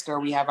embarrassed or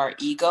we have our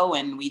ego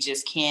and we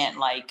just can't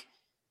like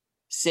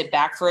sit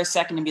back for a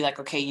second and be like,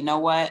 okay, you know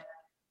what?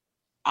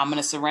 I'm going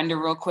to surrender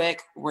real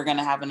quick. We're going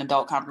to have an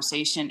adult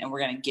conversation and we're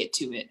going to get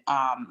to it.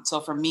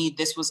 So for me,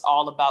 this was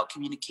all about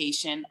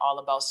communication, all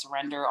about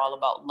surrender, all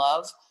about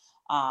love,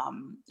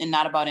 and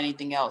not about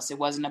anything else. It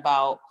wasn't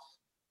about,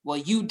 well,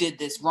 you did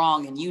this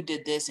wrong and you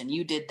did this and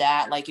you did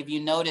that. Like if you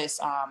notice,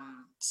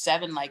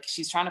 Seven, like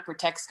she's trying to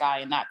protect Sky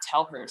and not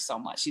tell her so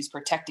much. She's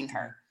protecting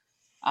her,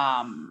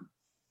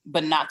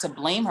 but not to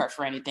blame her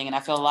for anything. And I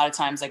feel a lot of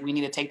times like we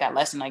need to take that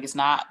lesson. Like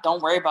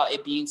don't worry about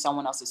it being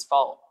someone else's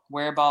fault.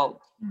 Worry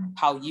about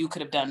how you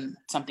could have done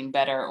something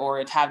better,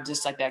 or have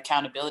just like the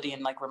accountability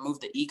and like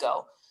remove the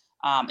ego.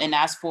 And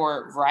as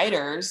for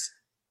writers,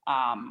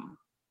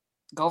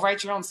 go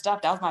write your own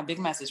stuff. That was my big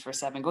message for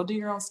Seven. Go do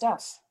your own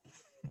stuff.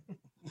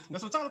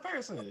 That's what Tyler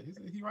Perry said.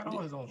 He write all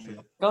his own shit.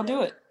 Go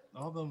do it.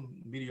 All them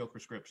mediocre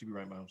scripts he be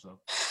writing by himself.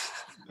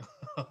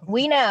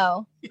 We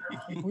know.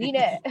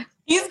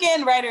 He's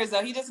getting writers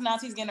though. He just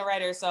announced he's getting a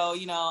writer. So,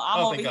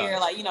 I'm over here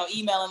like,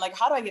 emailing like,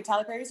 how do I get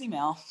Tyler Perry's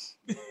email?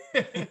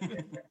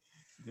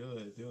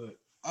 Do it.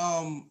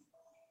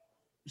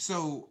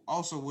 So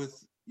also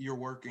with your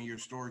work and your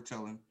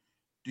storytelling,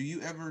 do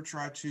you ever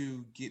try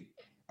to get,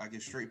 I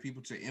guess, straight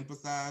people to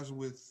empathize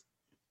with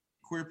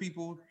queer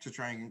people to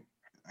try and,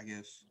 I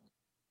guess,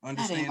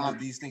 understand that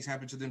these things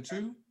happen to them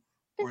too?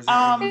 Or is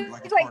that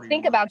like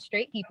think about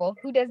straight people.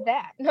 Who does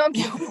that? No, I'm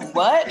kidding.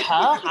 What?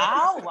 Huh?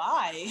 How?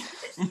 Why?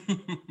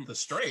 The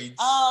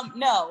straights?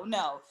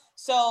 No.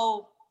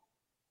 So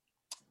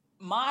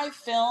my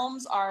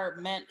films are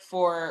meant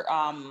for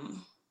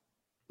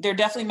they're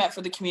definitely meant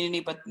for the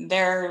community, but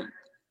they're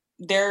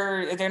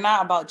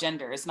not about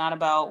gender. It's not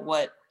about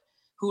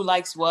who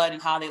likes what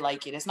and how they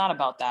like it. It's not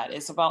about that.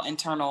 It's about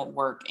internal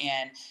work.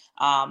 And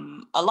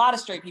a lot of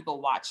straight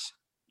people watch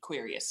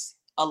Queerious.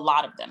 A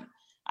lot of them.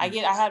 I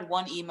had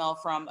one email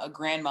from a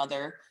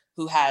grandmother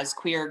who has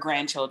queer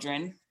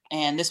grandchildren,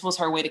 and this was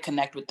her way to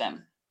connect with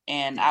them.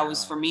 And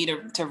for me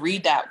to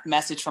read that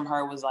message from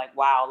her was like,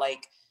 wow,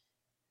 like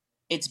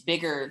it's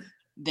bigger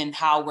than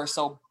how we're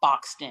so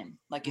boxed in.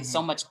 Like it's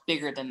so much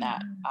bigger than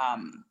that.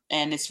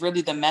 And it's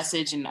really the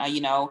message. And,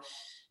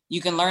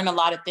 you can learn a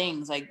lot of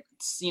things. Like,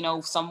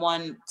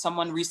 someone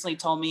recently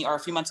told me, or a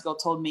few months ago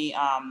told me,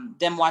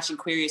 them watching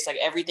Queerious, like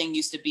everything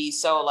used to be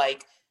so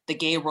like, the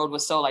gay world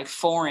was so like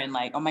foreign,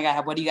 like, oh my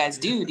God, what do you guys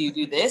do? Do you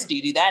do this? Do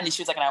you do that? And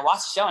she was like, and I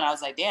watched the show and I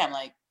was like, damn,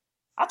 like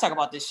I'll talk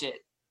about this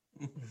shit.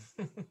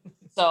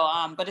 So,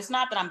 but it's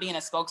not that I'm being a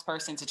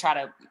spokesperson to try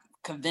to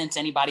convince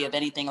anybody of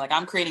anything. Like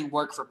I'm creating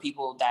work for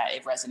people that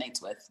it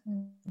resonates with.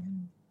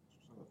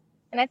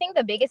 And I think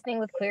the biggest thing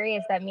with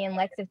Queerious that me and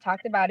Lex have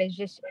talked about is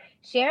just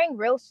sharing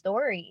real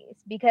stories,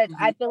 because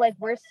I feel like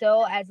we're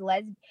so as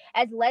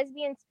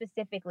lesbians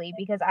specifically,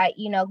 because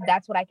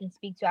that's what I can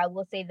speak to. I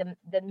will say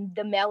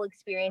the male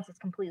experience is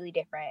completely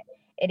different.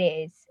 It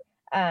is.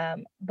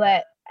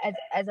 But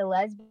as a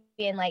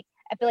lesbian, like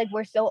I feel like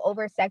we're so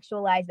over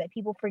sexualized that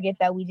people forget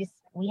that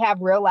we have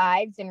real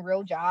lives and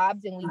real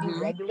jobs, and we do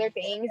regular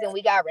things, and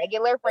we got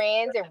regular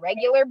friends and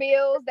regular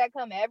bills that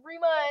come every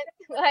month.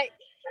 Like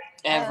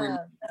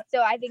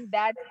so I think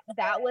that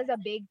was a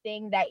big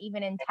thing that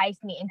even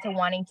enticed me into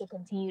wanting to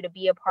continue to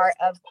be a part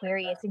of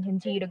Queerious and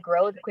continue to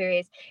grow with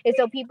Queerious, is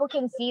so people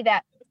can see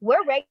that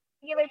we're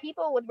regular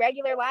people with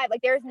regular lives.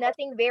 Like, there's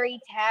nothing very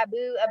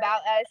taboo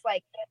about us.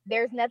 Like,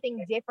 there's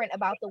nothing different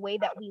about the way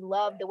that we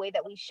love, the way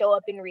that we show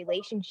up in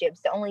relationships.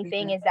 The only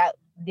thing is that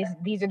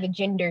these are the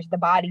genders, the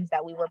bodies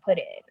that we were put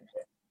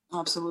in.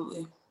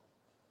 Absolutely.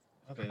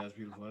 I think that's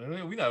beautiful. And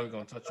we're not even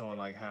going to touch on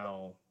like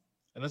how,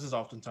 and this is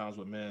oftentimes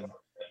with men,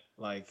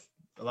 like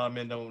a lot of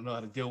men don't know how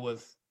to deal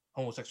with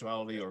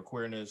homosexuality or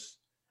queerness,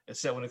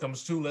 except when it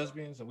comes to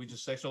lesbians, and we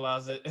just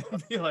sexualize it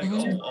and be like,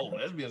 oh,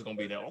 lesbians gonna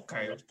be there.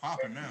 Okay, it's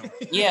popping now.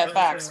 Yeah,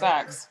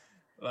 facts.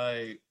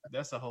 Like,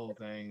 that's the whole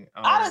thing.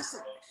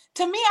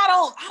 To me,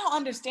 I don't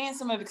understand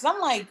some of it, because I'm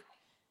like,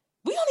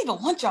 we don't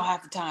even want y'all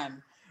half the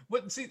time.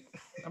 But see,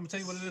 I'm gonna tell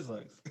you what it is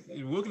like.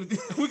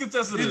 We can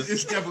test this.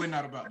 It's definitely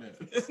not about that.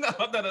 It's not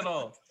about that at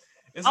all.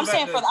 I'm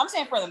saying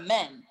for the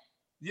men.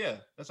 Yeah,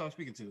 that's what I'm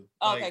speaking to.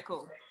 Okay, like,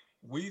 cool.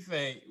 We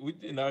think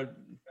in our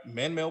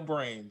male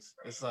brains,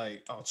 it's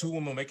like, oh, two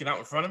women making out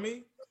in front of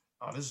me.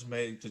 Oh, this is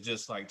made to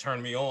just like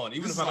turn me on,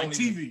 even if I don't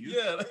TV.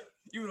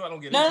 Even if I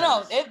don't get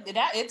no,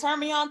 it turned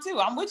me on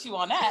too. I'm with you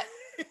on that.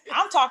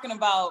 I'm talking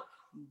about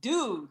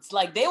dudes.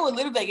 Like, they would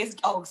literally be like,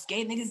 it's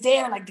gay niggas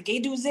there, like the gay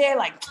dudes there.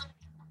 Like,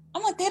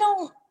 I'm like, they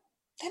don't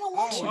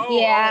want you.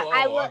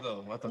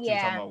 I thought you were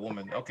talking about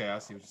women. Okay, I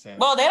see what you're saying.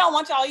 Well, they don't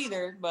want y'all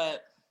either,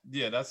 but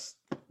yeah, that's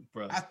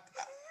bro.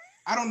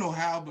 I don't know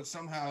how, but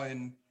somehow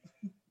in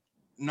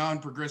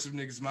non-progressive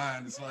niggas'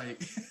 mind, it's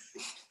like,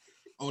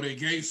 oh, they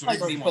gay, so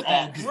they want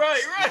all dicks.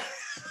 Right.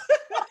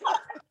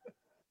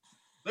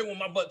 They want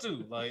my butt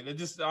too. Like, they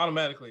just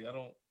automatically.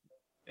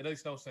 It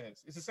makes no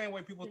sense. It's the same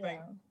way people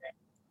think.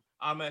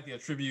 Automatically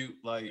attribute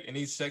like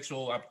any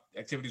sexual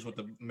activities with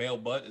the male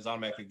butt is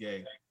automatically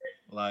gay.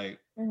 Like,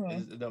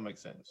 it doesn't make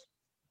sense.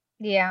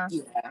 Yeah.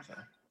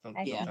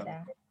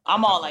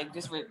 I'm all like,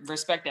 just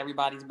respect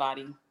everybody's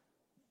body.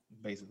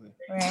 Basically.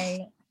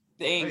 Right.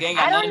 They ain't I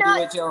got don't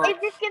nothing to do know. with your...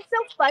 It just gets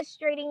so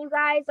frustrating, you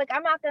guys. Like,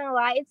 I'm not gonna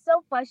lie, it's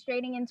so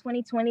frustrating in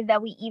 2020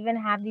 that we even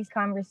have these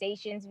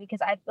conversations,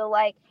 because I feel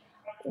like,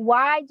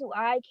 why do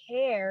I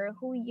care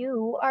who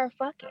you are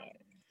fucking?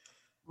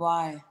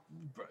 Why?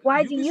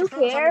 Why do you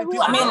care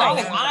who I mean,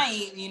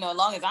 I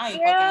long as I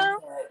ain't fucking.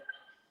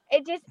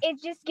 It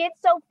just gets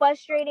so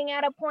frustrating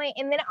at a point,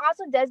 and then it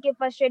also does get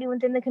frustrating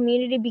within the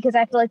community, because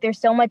I feel like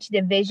there's so much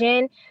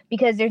division,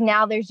 because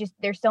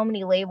there's so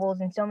many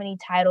labels and so many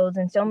titles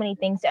and so many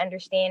things to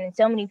understand, and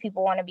so many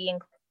people want to be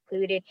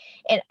included,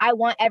 and I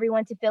want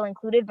everyone to feel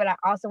included, but I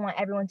also want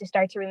everyone to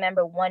start to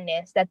remember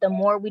oneness, that the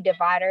more we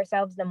divide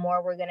ourselves, the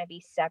more we're going to be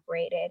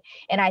separated.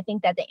 And I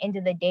think that at the end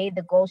of the day,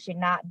 the goal should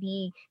not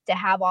be to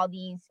have all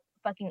these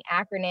fucking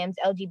acronyms,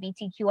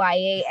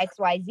 LGBTQIA,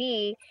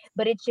 XYZ,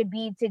 but it should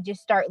be to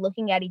just start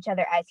looking at each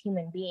other as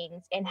human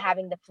beings and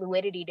having the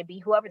fluidity to be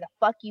whoever the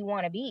fuck you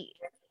want to be.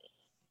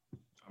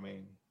 I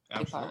mean,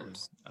 absolutely.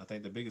 I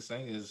think the biggest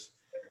thing is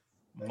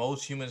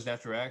most humans'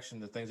 natural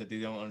reaction, the things that they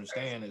don't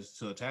understand, is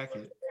to attack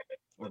it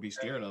or be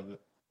scared of it,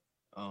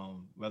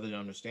 rather than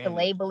understand to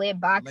label it,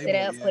 box it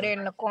up, put it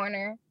in the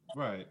corner.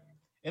 Right.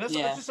 And that's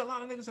just a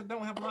lot of niggas that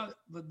don't have a lot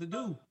to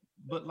do,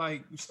 but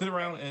like sit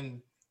around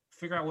and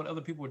figure out what other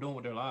people are doing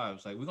with their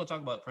lives. Like, we're gonna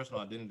talk about personal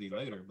identity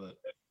later, but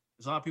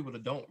there's a lot of people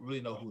that don't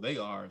really know who they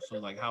are. So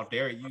like, how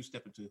dare you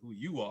step into who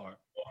you are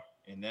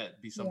and that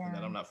be something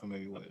that I'm not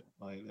familiar with?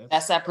 Like,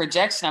 that's that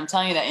projection. I'm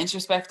telling you, that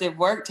introspective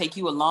work take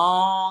you a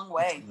long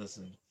way.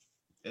 Listen,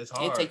 it's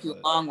hard. It take you a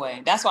long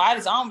way. That's why I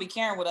don't be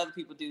caring what other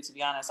people do, to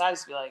be honest. I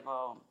just be like,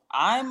 well,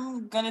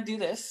 I'm gonna do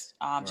this.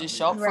 Just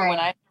show up for when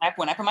I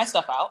put my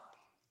stuff out.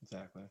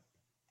 Exactly.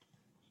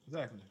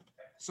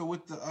 So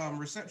with the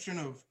reception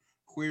of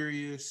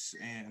Queerious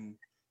and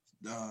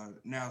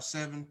now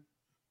Seven,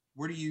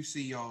 where do you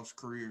see y'all's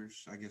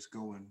careers, I guess,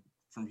 going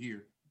from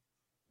here?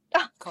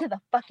 To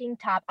the fucking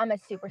top. I'm a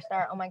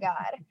superstar. Oh my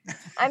god,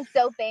 I'm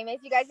so famous.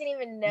 You guys didn't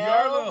even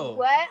know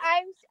what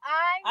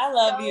I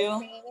love so you.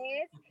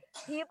 Famous.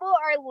 People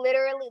are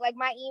literally like,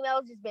 my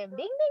emails just been bing,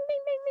 bing,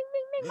 bing, bing, bing,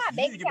 bing, bing. My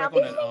bank account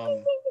bing, bing, bing,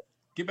 bing.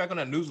 Get back on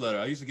that newsletter.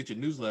 I used to get your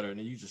newsletter, and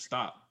then you just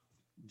stopped.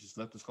 You just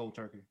left this cold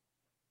turkey.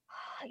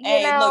 Look,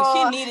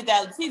 she needed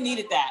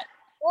that.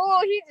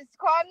 Oh, he just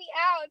called me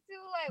out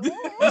too.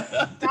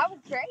 Like, that was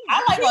crazy.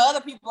 I like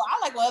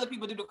what other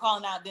people do to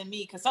calling out than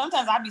me, because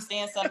sometimes I be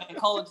saying something and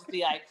Cole just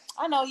be like,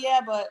 I know,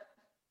 but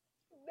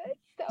that's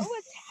so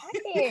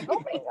attacking.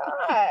 Oh my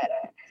god.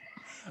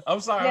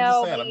 I'm sorry. I'm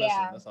just saying. I'm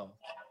missing. That's all.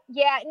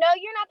 Yeah, no,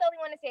 you're not the only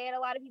one to say it. A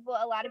lot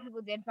of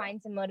people did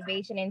find some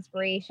motivation,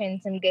 inspiration,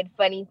 some good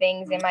funny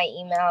things in my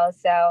emails.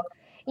 So,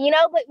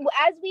 but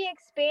as we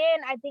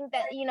expand, I think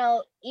that,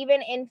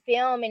 even in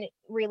film and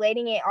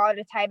relating it all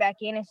to tie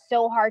back in, it's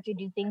so hard to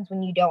do things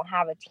when you don't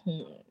have a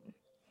team.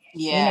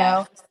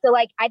 Yeah. So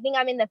like I think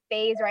I'm in the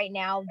phase right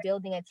now of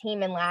building a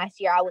team, and last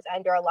year I was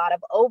under a lot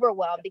of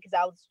overwhelm because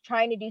I was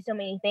trying to do so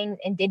many things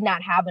and did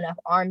not have enough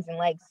arms and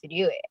legs to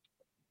do it.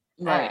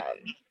 Right.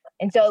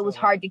 And so it was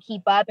hard to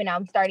keep up, and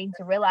I'm starting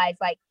to realize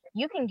like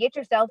you can get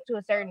yourself to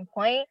a certain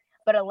point,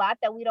 but a lot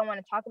that we don't want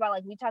to talk about,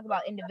 like we talk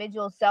about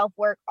individual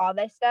self-work, all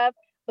that stuff,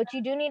 but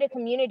you do need a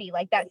community.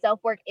 Like that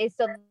self-work is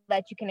so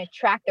that you can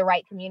attract the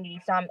right community.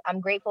 So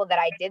I'm grateful that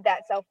I did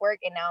that self-work,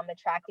 and now I'm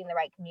attracting the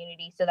right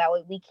community so that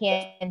way we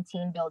can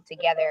team build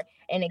together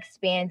and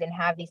expand and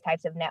have these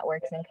types of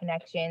networks and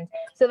connections.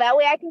 So that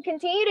way I can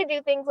continue to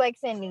do things like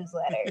send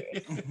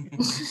newsletters.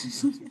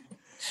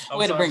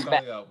 Way to bring it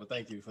back. Out, but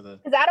thank you for the.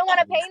 Because I don't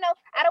want to pay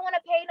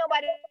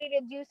nobody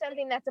to do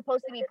something that's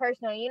supposed to be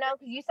personal, because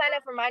you sign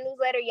up for my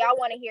newsletter, y'all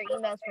want to hear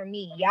emails from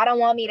me. Y'all don't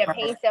want me to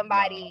pay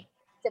somebody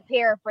to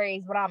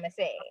paraphrase what I'm gonna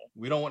say.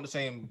 We don't want the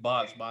same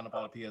bots buying up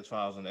all the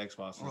PS5s and the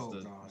Xboxes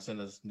to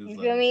send us newsletters.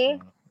 You feel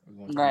me? We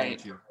want to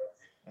right. You.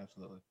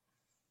 Absolutely.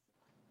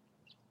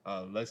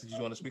 Lexi, did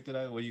you want to speak to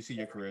that? Where do you see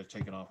your career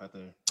taking off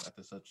after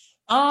such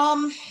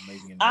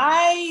amazing?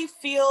 I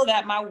feel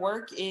that my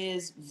work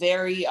is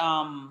very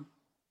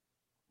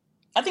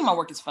I think my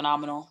work is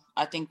phenomenal.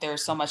 I think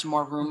there's so much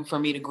more room for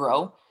me to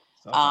grow.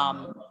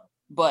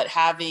 But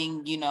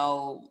having,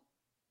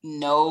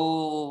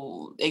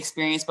 no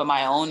experience but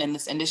my own in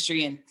this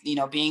industry and,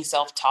 being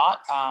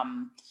self-taught,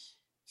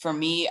 for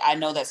me, I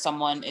know that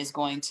someone is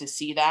going to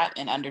see that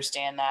and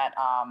understand that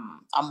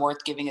I'm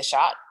worth giving a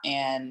shot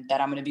and that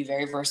I'm going to be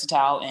very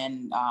versatile,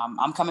 and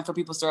I'm coming for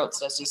people's throats.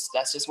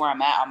 That's just where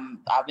I'm at.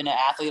 I've been an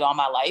athlete all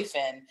my life,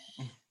 and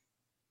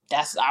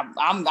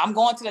I'm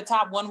going to the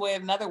top one way or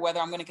another, whether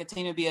I'm going to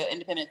continue to be an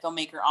independent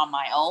filmmaker on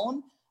my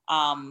own,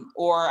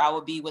 or I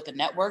will be with a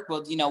network.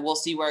 Well, we'll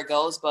see where it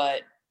goes,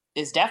 but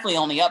it's definitely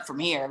only up from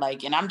here.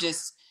 And I'm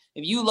just,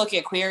 if you look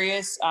at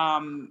Aquarius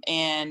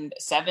and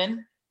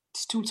Seven,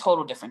 it's two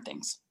total different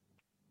things.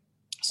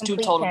 It's two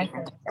total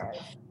different things.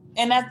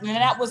 And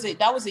that was it.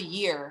 That was a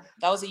year.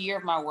 That was a year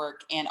of my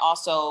work, and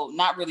also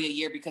not really a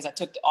year because I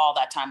took all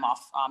that time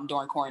off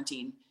during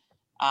quarantine.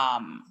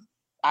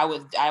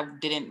 I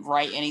didn't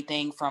write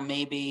anything from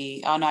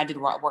maybe, I did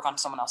work on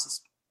someone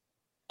else's.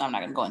 I'm not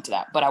going to go into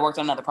that, but I worked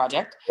on another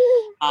project.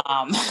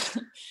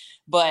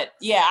 But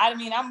yeah, I'm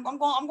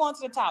going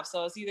to the top.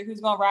 So it's either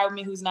who's going to ride with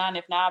me, who's not. And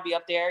if not, I'll be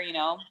up there,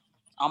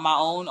 on my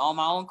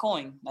own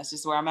coin. That's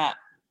just where I'm at.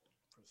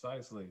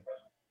 Precisely.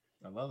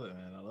 I love it,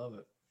 man. I love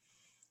it.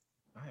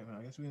 All right, man.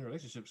 I guess we're in the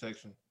relationship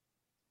section.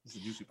 This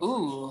is the juicy part.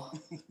 Ooh.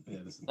 Yeah,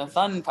 the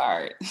fun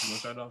part. You want to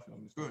start off?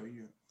 Good,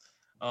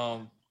 yeah.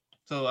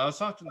 So I was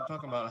talking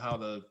about how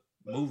the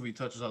movie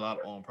touches a lot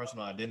on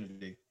personal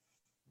identity,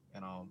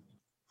 and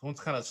someone's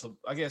kind of,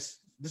 I guess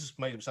this is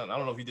maybe something, I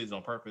don't know if you did this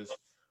on purpose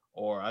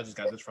or I just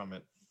got this from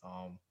it.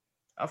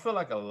 I feel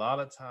like a lot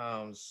of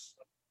times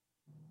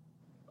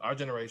our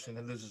generation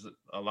loses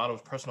a lot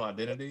of personal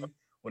identity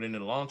when in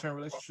a long-term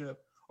relationship,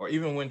 or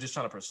even when just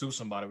trying to pursue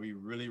somebody we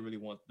really, really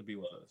want to be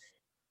with us.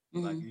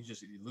 Mm-hmm. Like you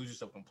lose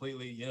yourself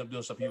completely. You end up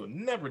doing stuff you would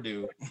never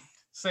do,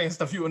 saying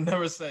stuff you would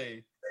never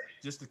say,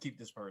 just to keep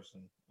this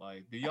person.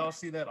 Like, do y'all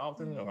see that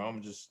often, or am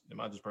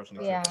I just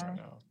personally right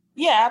now?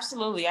 Yeah,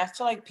 absolutely. I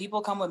feel like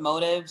people come with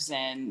motives,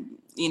 and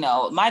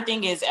my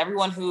thing is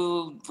everyone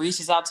who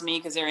reaches out to me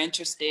because they're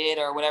interested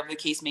or whatever the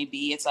case may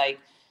be, it's like,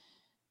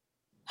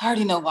 I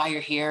already know why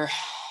you're here.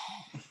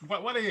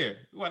 Why they here?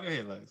 Why they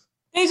here, Lex?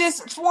 They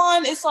just,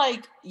 one, it's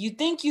like, you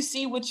think you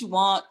see what you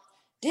want.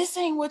 This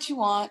ain't what you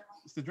want.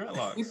 It's the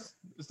dreadlocks.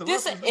 It's the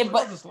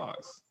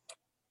locks.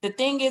 The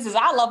thing is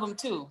I love them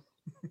too.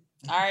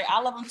 All right, I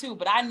love them too,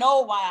 but I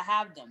know why I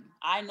have them.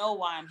 I know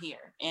why I'm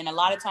here. And a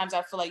lot of times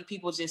I feel like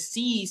people just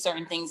see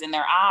certain things in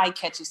their eye,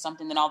 catches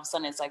something, then all of a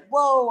sudden it's like,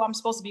 whoa, I'm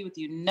supposed to be with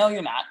you. No,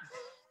 you're not.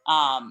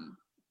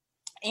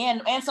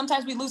 And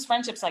sometimes we lose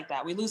friendships like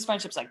that. We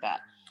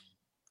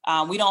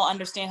don't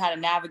understand how to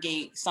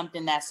navigate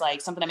something that's like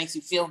something that makes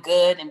you feel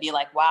good and be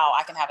like, wow,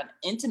 I can have an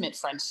intimate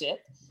friendship,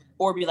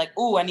 or be like,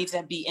 oh, I need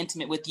to be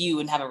intimate with you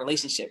and have a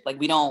relationship. Like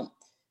we don't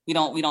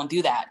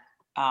do that.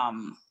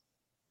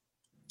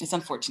 It's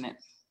unfortunate.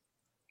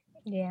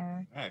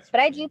 Yeah.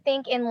 But I do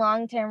think in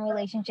long-term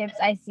relationships,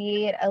 I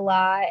see it a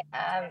lot.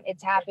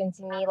 It's happened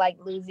to me, like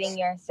losing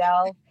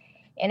yourself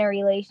in a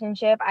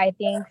relationship. I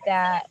think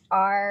that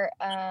our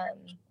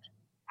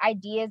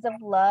ideas of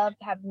love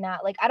have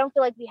not, like, I don't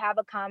feel like we have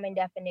a common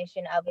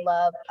definition of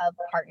love, of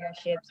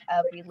partnerships,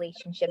 of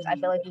relationships. I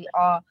feel like we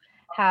all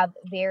have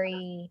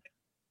very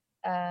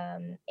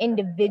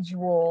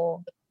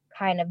individual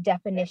kind of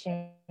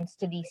definitions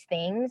to these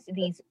things,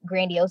 these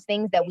grandiose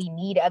things that we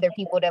need other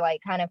people to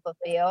like kind of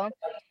fulfill.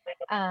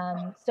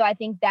 So I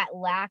think that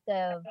lack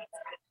of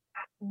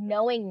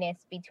knowingness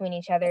between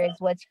each other is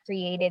what's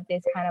created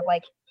this kind of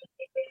like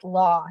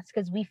loss,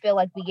 because we feel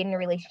like we get into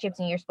relationships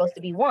and you're supposed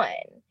to be one.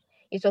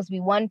 You're supposed to be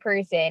one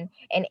person.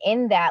 And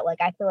in that,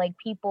 like, I feel like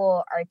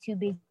people are too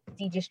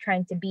busy just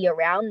trying to be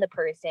around the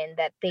person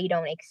that they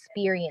don't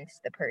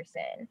experience the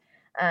person.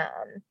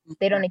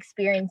 They don't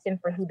experience them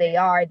for who they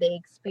are. They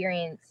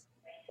experience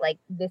like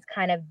this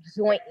kind of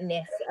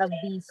jointness of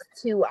these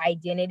two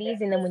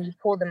identities, and then when you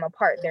pull them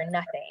apart, they're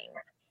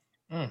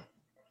nothing.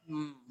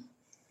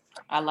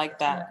 I like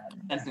that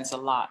sentence a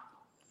lot.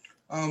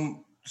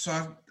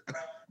 So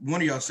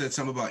one of y'all said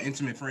something about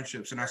intimate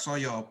friendships, and I saw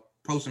y'all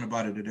posting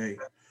about it today.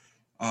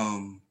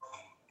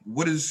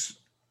 What is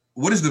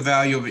the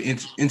value of an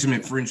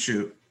intimate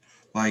friendship?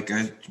 Like,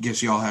 I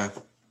guess y'all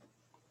have.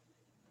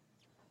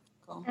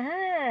 Cool.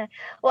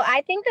 Well,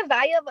 I think the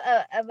value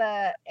of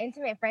a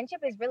intimate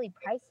friendship is really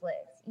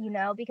priceless, you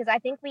know, because I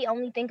think we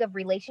only think of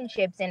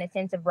relationships in a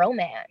sense of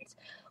romance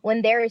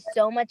when there is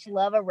so much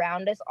love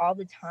around us all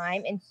the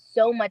time and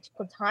so much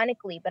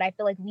platonically. But I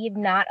feel like we've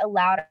not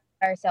allowed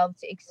ourselves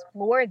to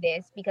explore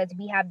this because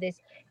we have this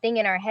thing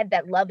in our head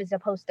that love is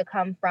supposed to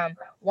come from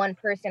one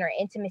person or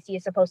intimacy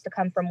is supposed to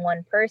come from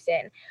one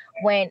person,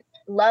 when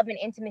love and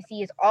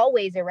intimacy is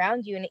always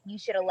around you and you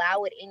should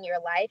allow it in your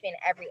life in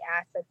every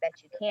aspect that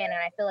you can. And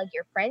I feel like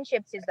your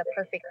friendships is the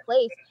perfect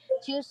place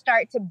to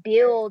start to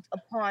build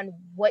upon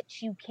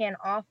what you can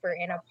offer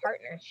in a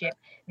partnership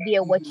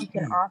via what you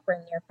can offer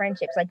in your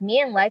friendships. Like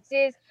me and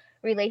Lex's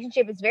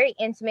relationship is very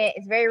intimate,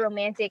 it's very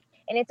romantic,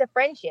 and it's a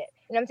friendship.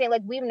 You know what I'm saying?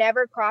 Like, we've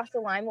never crossed the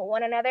line with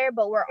one another,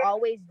 but we're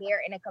always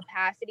there in a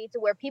capacity to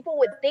where people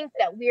would think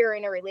that we're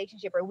in a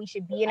relationship or we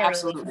should be in a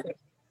relationship.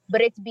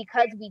 But it's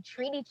because we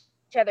treat each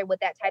other with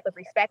that type of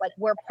respect. Like,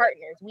 we're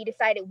partners. We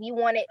decided we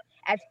wanted,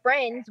 as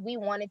friends, we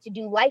wanted to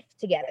do life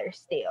together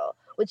still,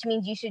 which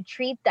means you should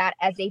treat that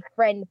as a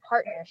friend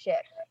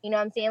partnership. You know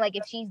what I'm saying? Like,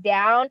 if she's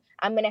down,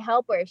 I'm going to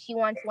help her. If she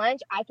wants lunch,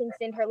 I can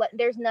send her.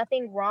 There's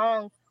nothing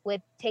wrong with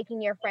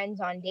taking your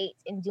friends on dates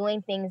and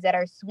doing things that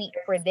are sweet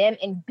for them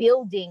and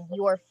building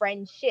your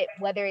friendship,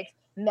 whether it's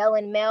male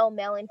and male,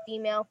 male and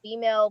female,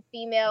 female,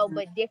 female,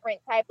 but different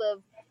type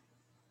of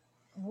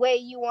way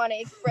you want to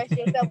express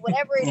yourself,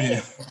 whatever it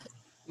is.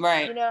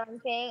 Right. You know what I'm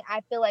saying? I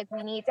feel like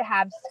we need to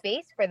have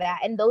space for that.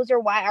 And those are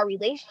why our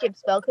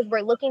relationships fail, because we're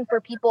looking for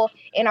people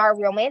in our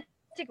romantic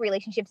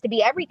relationships to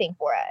be everything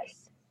for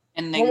us.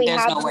 And when we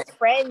there's have no way.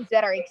 friends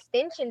that are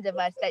extensions of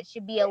us that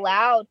should be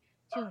allowed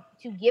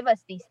to give us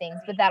these things,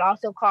 but that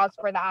also calls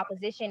for the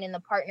opposition and the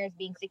partners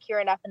being secure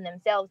enough in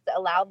themselves to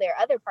allow their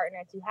other partner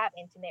to have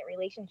intimate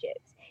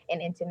relationships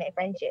and intimate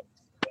friendships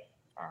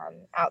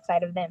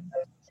outside of them.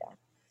 So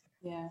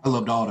yeah, I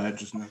loved all that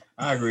just now.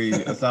 I agree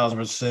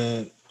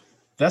 1,000%.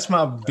 That's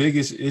my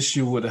biggest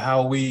issue with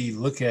how we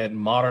look at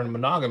modern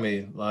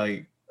monogamy.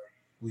 Like,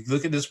 we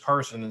look at this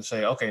person and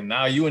say, okay,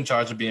 now you in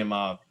charge of being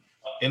my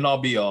end-all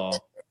be-all,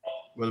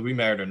 whether we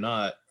married or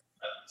not.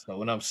 So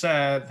when I'm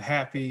sad,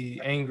 happy,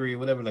 angry,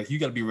 whatever, like, you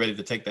got to be ready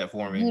to take that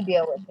for me. You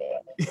deal with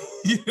it.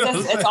 You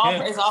know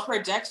it's all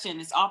projection.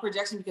 It's all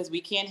projection because we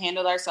can't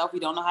handle ourselves. We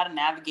don't know how to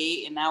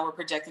navigate, and now we're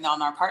projecting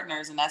on our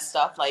partners and that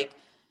stuff. Like,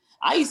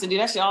 I used to do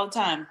that shit all the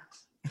time.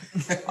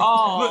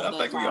 I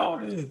think we all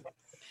did.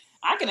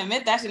 I can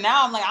admit that shit.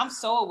 Now I'm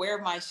so aware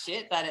of my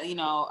shit that, you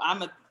know,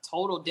 I'm a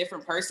total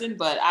different person.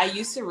 But I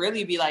used to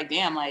really be like,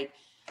 damn, like,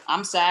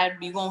 I'm sad.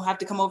 You won't have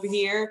to come over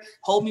here.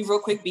 Hold me real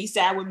quick. Be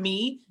sad with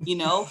me. You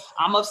know,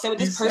 I'm upset with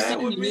this person.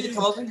 You need to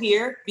come over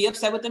here. Be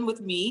upset with them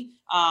with me.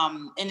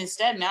 And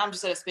instead, now I'm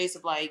just at a space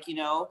of like, you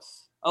know,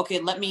 okay,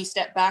 let me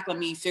step back. Let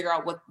me figure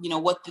out what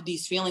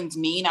these feelings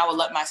mean. I will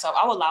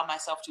allow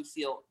myself to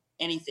feel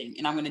anything.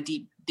 And I'm going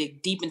to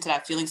dig deep into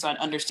that feeling so I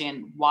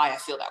understand why I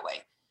feel that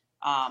way.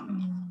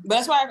 But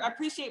that's why I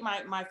appreciate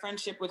my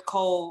friendship with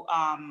Cole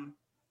on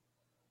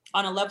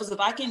a level. If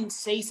I can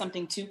say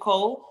something to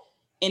Cole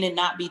and it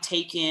not be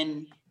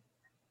taken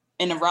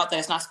in a route that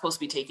it's not supposed to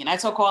be taken. I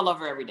tell Cole I love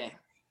her every day.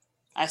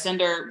 I send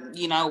her,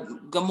 you know,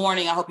 good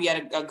morning. I hope you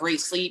had a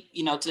great sleep,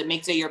 you know, to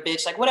make today your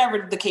bitch, like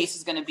whatever the case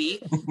is going to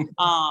be.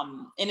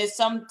 And it's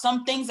some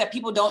things that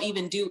people don't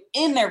even do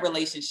in their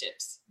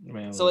relationships.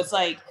 Man. So it's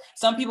like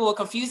some people will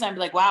confuse and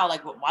be like, wow,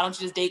 like, why don't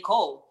you just date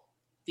Cole?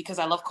 Because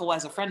I love Cole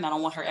as a friend. And I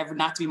don't want her ever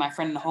not to be my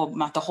friend in the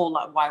whole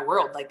wide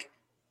world. Like,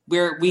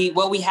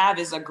 what we have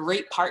is a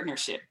great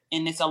partnership,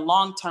 and it's a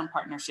long-term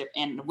partnership,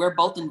 and we're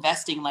both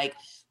investing. Like,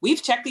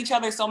 we've checked each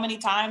other so many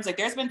times. Like,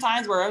 there's been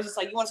times where I was just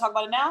like, you want to talk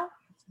about it now?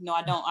 No,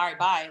 I don't. All right,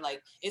 bye.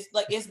 Like,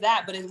 it's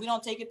that, but if we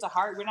don't take it to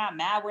heart, we're not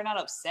mad, we're not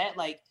upset.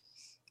 Like,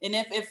 and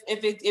if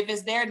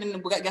it's there,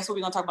 then guess what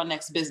we're gonna talk about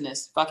next?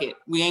 Business. Fuck it.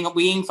 We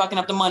ain't fucking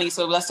up the money,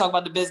 so let's talk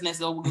about the business.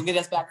 It'll get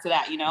us back to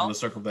that, you know? We'll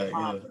circle back,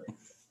 yeah.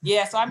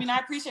 Yeah, so I mean, I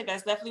appreciate that.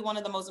 It's definitely one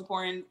of the most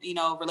important, you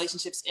know,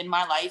 relationships in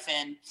my life,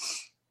 and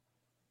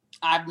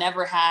I've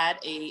never had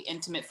a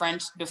intimate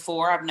friend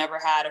before. I've never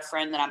had a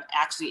friend that I'm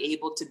actually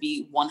able to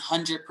be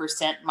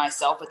 100%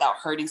 myself without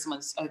hurting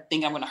someone's, I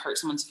think I'm going to hurt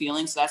someone's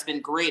feelings. So that's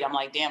been great. I'm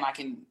like, damn, I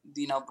can,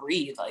 you know,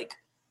 breathe. Like,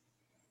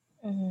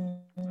 I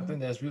think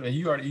that's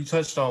beautiful. And you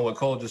touched on what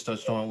Cole just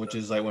touched on, which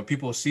is like when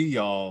people see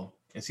y'all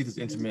and see this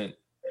intimate,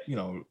 you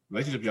know,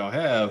 relationship y'all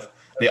have,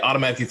 they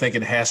automatically think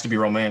it has to be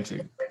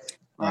romantic.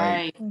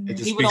 Right. It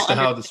just speaks to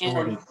how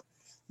distorted.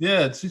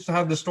 Yeah, it speaks to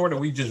how distorted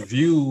we just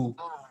view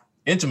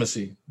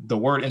Intimacy. The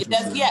word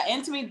intimacy.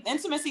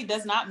 Intimacy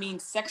does not mean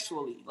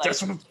sexually. Like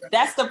That's what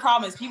that's the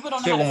problem is people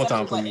don't Say know it how one to more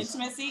time, separate please.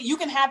 intimacy. You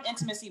can have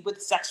intimacy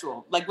with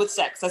sexual, like with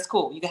sex. That's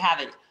cool. You can have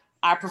it.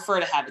 I prefer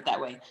to have it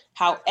that way.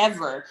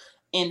 However,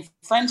 in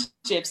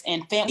friendships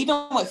and family,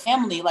 even with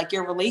family, like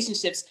your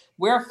relationships,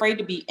 we're afraid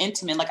to be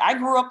intimate. Like I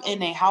grew up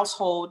in a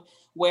household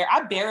where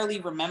I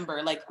barely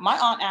remember. Like my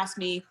aunt asked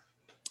me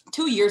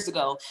 2 years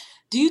ago,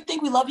 do you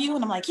think we love you?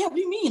 And I'm like, yeah, what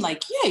do you mean?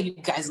 Like, yeah, you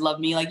guys love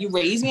me. Like you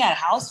raised me, I had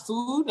house,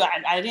 food.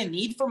 I didn't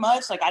need for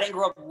much. Like I didn't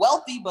grow up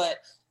wealthy, but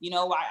you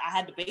know, I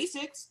had the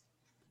basics.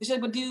 She's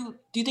like, but do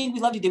you think we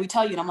love you? Did we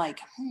tell you? And I'm like,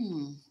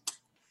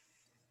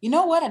 you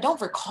know what? I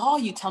don't recall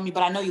you telling me,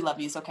 but I know you love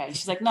me. It's okay.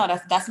 She's like, no,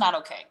 that's not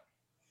okay.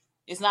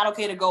 It's not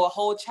okay to go a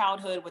whole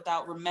childhood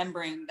without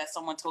remembering that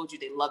someone told you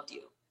they loved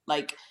you.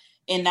 Like,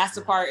 and that's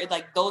the part,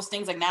 like those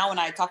things, like now when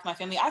I talk to my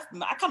family, I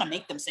kind of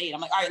make them say it. I'm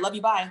like, all right, love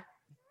you, bye.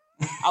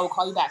 I will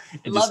call you back.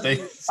 Love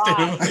you,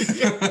 bye.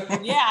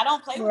 Yeah, I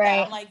don't play with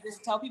that. I'm like,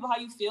 just tell people how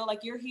you feel. Like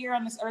you're here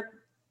on this earth.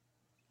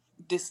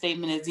 This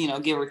statement is, you know,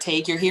 give or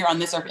take. You're here on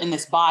this earth in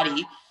this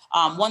body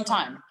one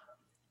time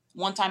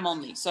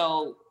only.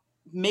 So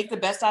make the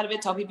best out of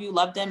it. Tell people you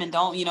love them and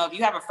don't, you know, if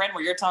you have a friend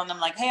where you're telling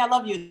them like, hey, I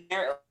love you,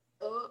 they're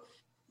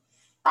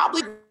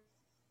probably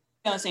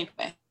on the same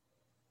way.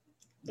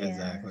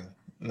 Exactly.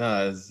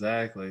 No,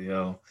 exactly,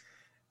 yo.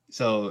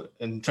 So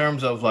in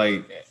terms of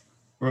like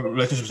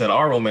relationships that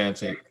are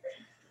romantic,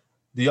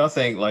 do y'all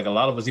think like a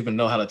lot of us even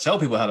know how to tell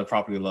people how to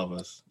properly love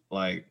us?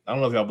 Like, I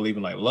don't know if y'all believe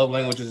in like love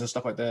languages and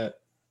stuff like that.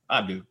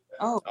 I do.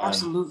 Oh,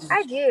 absolutely.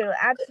 I do,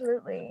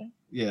 absolutely.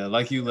 Yeah,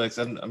 like you, Lex.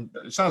 It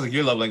sounds like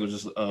your love language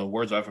is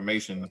words of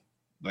affirmation,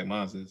 like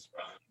mine is.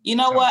 You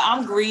know what?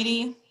 I'm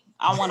greedy.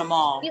 I want them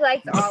all. She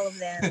likes all of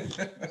them.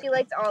 She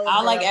likes all of them.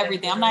 I like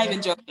everything. I'm not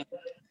even joking.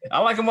 I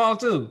like them all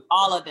too.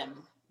 All of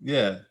them.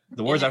 Yeah,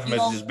 the words of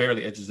affirmation just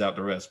barely edges out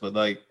the rest, but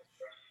like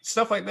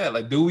stuff like that.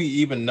 Like, do we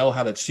even know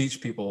how to teach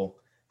people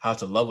how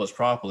to love us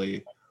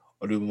properly,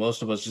 or do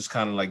most of us just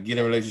kind of like get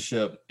in a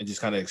relationship and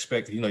just kind of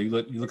expect? You know, you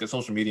look at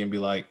social media and be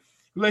like,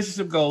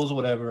 relationship goals or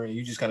whatever, and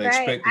you just kind of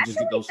expect to just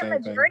get those same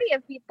things. The majority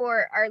of people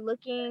are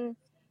looking,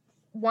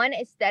 one,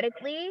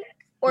 aesthetically,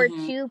 or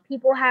two,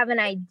 people have an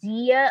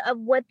idea of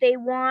what they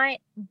want,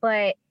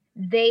 but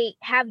they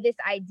have this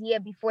idea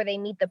before they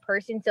meet the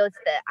person. So it's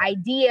the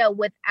idea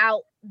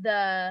without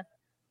the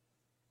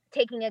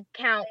taking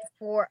account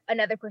for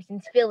another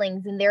person's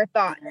feelings and their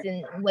thoughts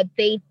and what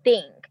they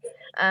think.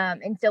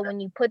 And so when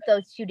you put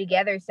those two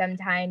together,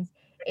 sometimes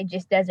it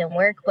just doesn't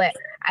work. But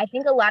I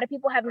think a lot of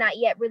people have not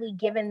yet really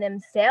given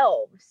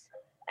themselves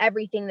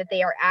everything that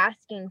they are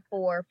asking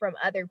for from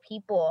other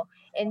people.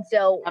 And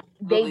so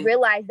they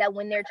realize that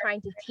when they're trying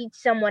to teach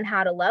someone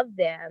how to love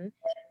them,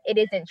 it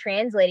isn't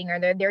translating,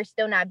 or they're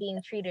still not being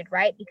treated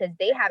right because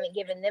they haven't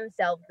given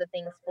themselves the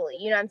things fully.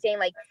 You know what I'm saying?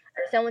 Like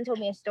someone told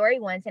me a story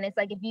once, and it's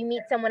like if you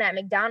meet someone at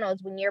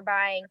McDonald's when you're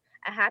buying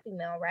a Happy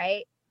Meal,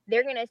 right?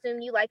 They're going to assume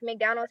you like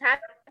McDonald's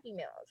Happy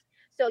Meals.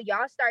 So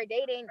y'all start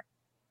dating.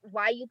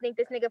 Why you think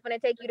this nigga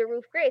finna take you to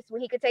Ruth Chris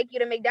when he could take you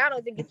to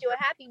McDonald's and get you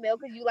a Happy Meal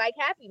because you like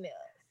Happy Meals?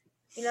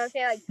 You know what I'm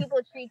saying? Like people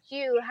treat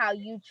you how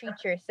you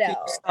treat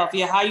yourself.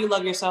 Yeah, how you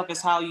love yourself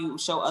is how you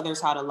show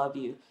others how to love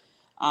you.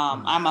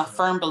 I'm a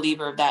firm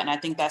believer of that. And I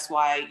think that's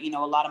why, you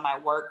know, a lot of my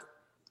work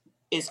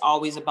is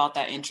always about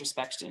that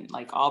introspection,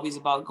 like always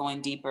about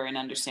going deeper and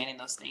understanding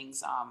those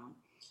things.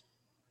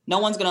 No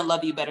one's going to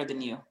love you better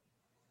than you.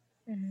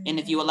 And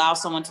if you allow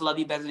someone to love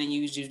you better than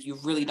you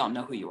really don't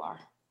know who you are.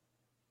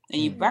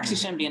 And you actually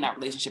shouldn't be in that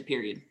relationship,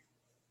 period.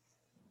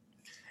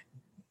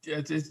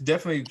 It's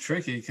definitely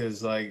tricky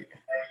because, like,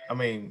 I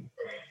mean,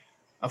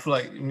 I feel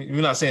like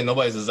we're not saying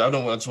nobody's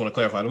deserving. I just want to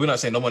clarify. We're not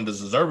saying no one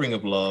is deserving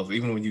of love,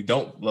 even when you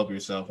don't love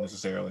yourself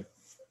necessarily.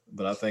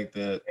 But I think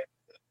that,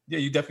 yeah,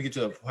 you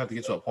definitely have to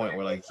get to a point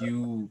where, like,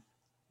 you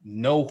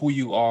know who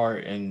you are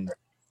and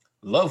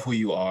love who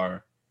you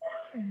are,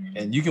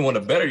 and you can want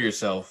to better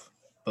yourself.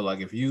 But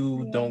like, if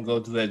you don't go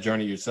through that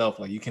journey yourself,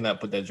 like you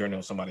cannot put that journey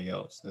on somebody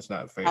else. That's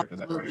not fair to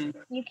that person.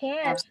 You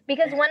can't,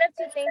 because one of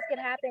two things could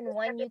happen.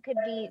 One, you could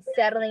be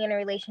settling in a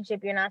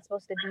relationship you're not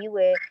supposed to be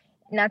with,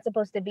 not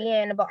supposed to be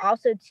in. But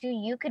also, two,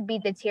 you could be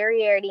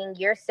deteriorating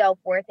your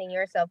self-worth and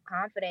your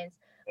self-confidence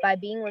by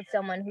being with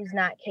someone who's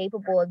not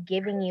capable of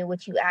giving you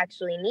what you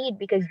actually need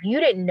because you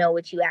didn't know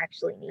what you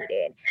actually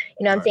needed.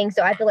 You know what I'm saying?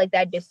 So I feel like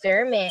that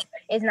discernment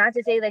is not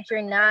to say that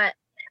you're not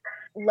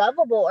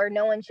lovable or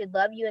no one should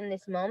love you in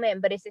this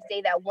moment, but it's to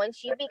say that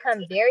once you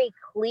become very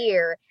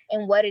clear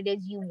in what it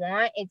is you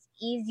want, it's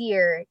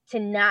easier to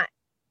not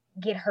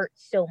get hurt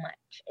so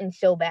much and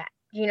so bad,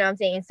 you know what I'm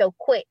saying, and so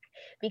quick,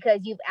 because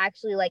you've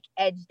actually like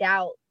edged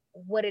out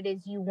what it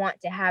is you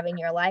want to have in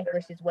your life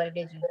versus what it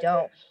is you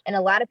don't. And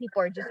a lot of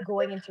people are just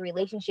going into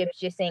relationships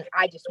just saying,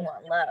 I just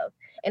want love,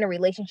 and a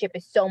relationship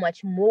is so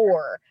much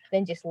more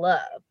than just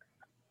love.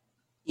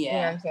 You know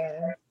what I'm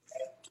saying?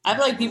 I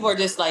feel like people are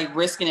just like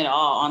risking it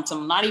all on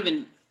some, not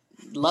even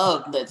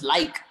love, but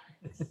like.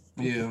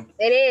 Yeah.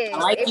 It is. I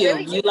like it you.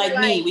 Really you like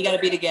me. We got to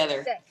be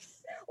together.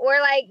 Or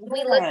like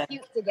we look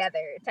cute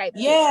together type.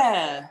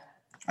 Yeah.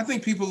 I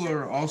think people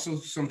are also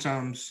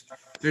sometimes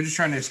they're just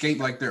trying to escape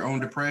like their own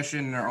depression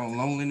and their own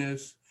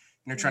loneliness.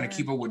 And they're trying to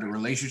keep up with the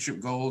relationship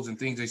goals and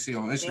things they see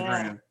on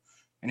Instagram.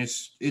 And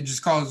it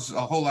just causes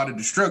a whole lot of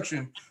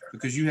destruction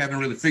because you haven't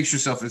really fixed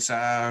yourself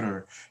inside,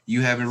 or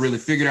you haven't really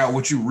figured out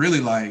what you really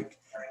like.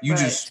 You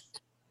just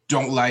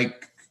don't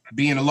like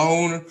being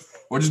alone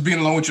or just being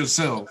alone with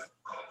yourself.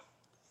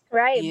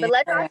 Right. But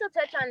let's also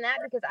touch on that,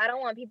 because I don't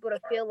want people to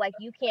feel like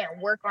you can't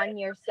work on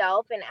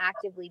yourself and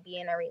actively be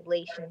in a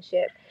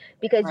relationship,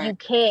 because you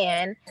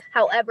can.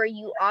 However,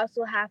 you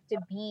also have to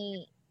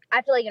be,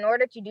 I feel like in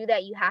order to do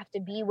that, you have to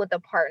be with a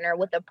partner,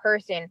 with a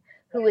person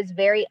who is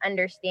very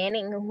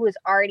understanding, who is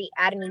already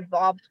at an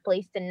evolved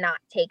place to not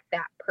take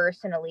that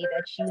personally,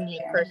 that you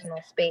need personal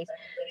space.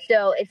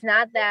 So it's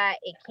not that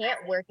it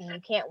can't work and you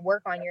can't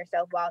work on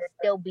yourself while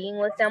still being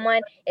with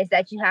someone. It's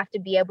that you have to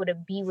be able to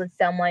be with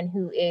someone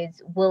who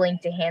is willing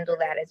to handle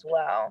that as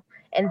well.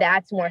 And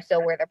that's more so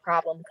where the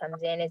problem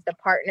comes in, is the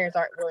partners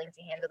aren't willing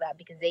to handle that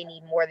because they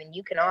need more than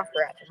you can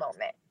offer at the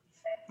moment.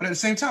 But at the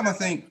same time, I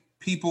think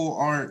people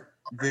aren't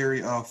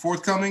very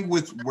forthcoming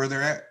with where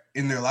they're at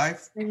in their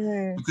life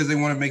because they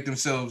want to make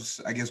themselves,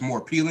 I guess, more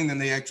appealing than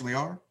they actually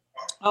are.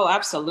 Oh,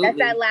 absolutely. That's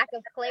that lack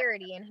of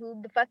clarity in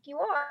who the fuck you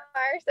are.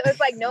 So it's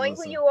like knowing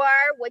who you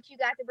are, what you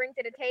got to bring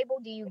to the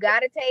table. Do you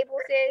got a table,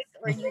 sis?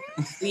 Or you?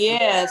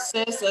 Yeah,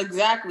 sis,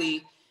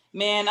 exactly.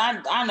 Man,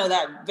 I know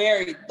that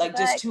very, like,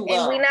 just too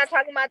well. And we're not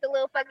talking about the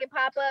little fucking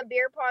pop-up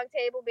beer pong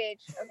table,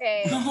 bitch.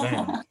 Okay.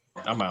 Damn,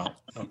 I'm out.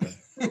 Okay.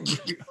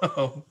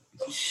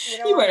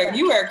 You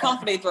wear a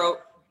comfy throat.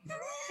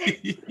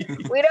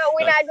 We're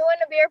not doing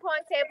the beer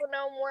pong table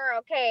no more.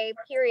 Okay,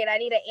 period. I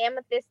need an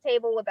amethyst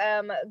table with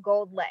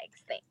gold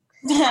legs.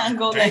 Thanks.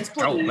 Gold legs,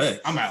 please. Gold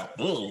legs. I'm out.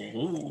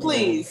 Ooh.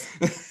 Please.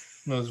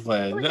 No, it's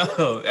fine.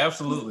 No,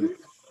 absolutely.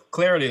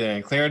 Clarity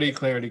then.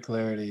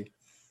 Clarity.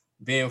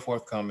 Being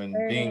forthcoming,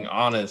 being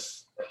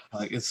honest.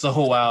 Like, it's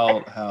so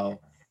wild how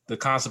the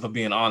concept of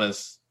being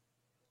honest,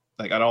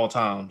 like, at all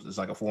times, is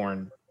like a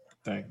foreign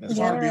thing. It's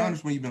hard to be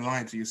honest when you've been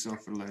lying to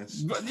yourself for the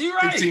last You're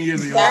right. 15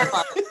 years of your That life.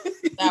 part.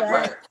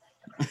 But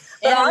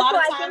And also, a lot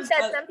of I times,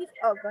 think that some people.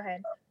 Oh, go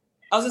ahead.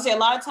 I was gonna say, a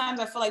lot of times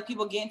I feel like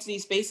people get into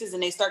these spaces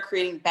and they start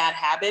creating bad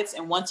habits.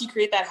 And once you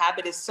create that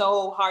habit, it's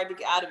so hard to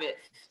get out of it.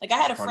 Like, I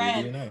had a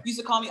friend who used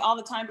to call me all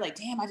the time, like,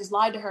 damn, I just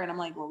lied to her. And I'm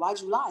like, well, why'd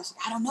you lie? She's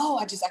like, I don't know.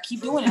 I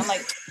keep doing it. I'm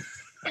like,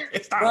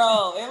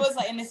 bro, it was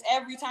like, and it's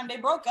every time they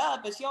broke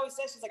up. But she always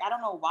says, she's like, I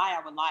don't know why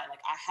I would lie. Like,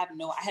 I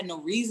had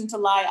no reason to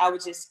lie. It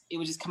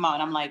would just come out.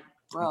 And I'm like,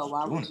 bro,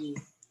 why would you?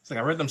 It's like,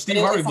 I read them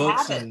Steve Harvey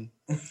books and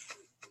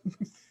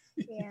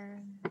yeah.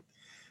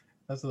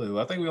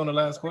 Absolutely. I think we're on the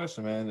last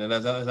question, man. And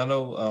as I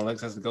know,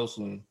 Lex has to go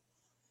soon.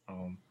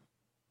 You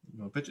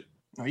want to pitch it?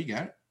 Oh, you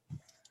got it.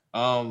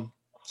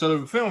 So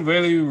the film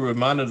really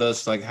reminded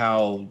us like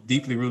how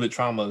deeply rooted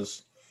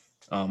traumas,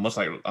 much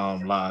like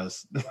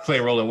lies, play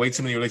a role in way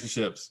too many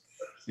relationships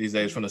these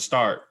days from the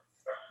start.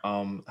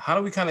 How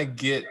do we kind of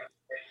get?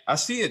 I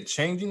see it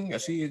changing. I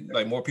see it,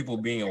 like, more people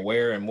being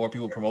aware and more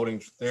people promoting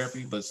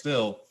therapy, but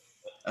still,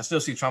 I still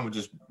see trauma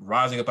just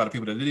rising up out of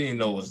people that didn't even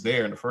know was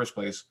there in the first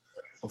place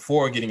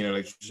before getting in a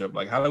relationship.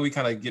 Like, how do we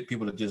kind of get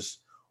people to just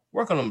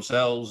work on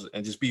themselves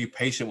and just be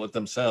patient with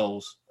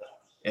themselves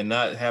and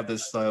not have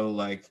this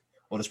like,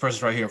 well, this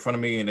person's right here in front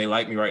of me and they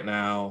like me right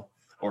now,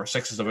 or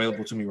sex is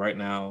available to me right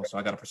now, so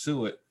I got to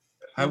pursue it.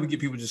 How do we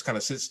get people to just kind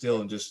of sit still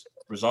and just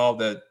resolve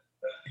that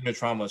inner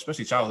trauma,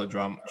 especially childhood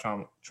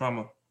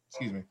trauma,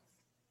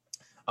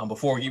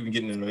 before even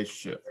getting in a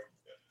relationship?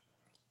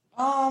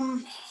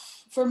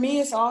 For me,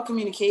 it's all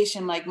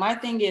communication. Like, my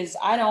thing is,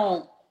 I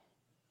don't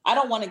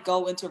want to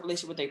go into a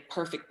relationship with a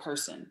perfect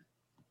person.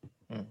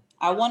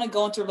 I want to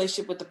go into a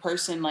relationship with the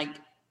person, like,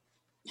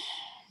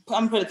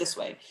 I'm gonna put it this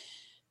way.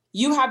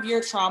 You have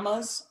your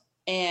traumas,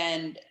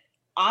 and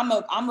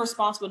I'm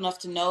responsible enough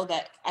to know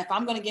that if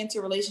I'm going to get into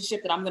a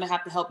relationship, that I'm going to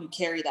have to help you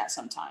carry that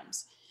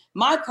sometimes.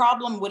 My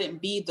problem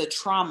wouldn't be the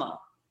trauma.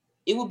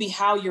 It would be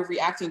how you're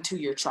reacting to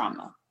your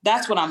trauma.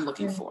 That's what I'm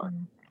looking for.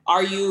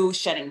 Are you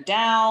shutting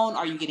down?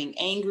 Are you getting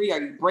angry?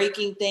 Are you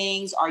breaking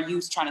things? Are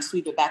you trying to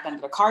sweep it back under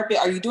the carpet?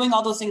 Are you doing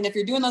all those things? If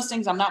you're doing those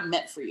things, I'm not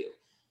meant for you.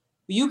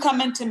 You come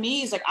into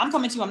me, it's like, I'm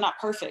coming to you, I'm not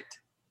perfect.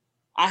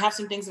 I have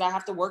some things that I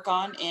have to work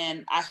on,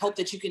 and I hope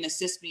that you can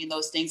assist me in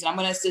those things, and I'm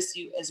going to assist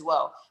you as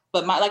well.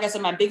 But like I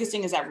said, my biggest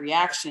thing is that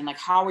reaction. Like,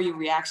 how are you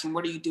reacting?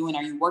 What are you doing?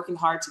 Are you working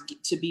hard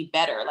to be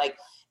better? Like,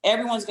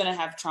 everyone's going to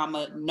have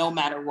trauma no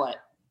matter what.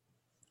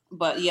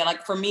 But yeah,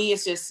 like, for me,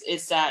 it's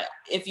that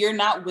if you're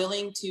not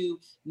willing to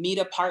meet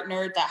a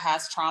partner that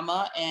has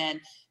trauma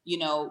and,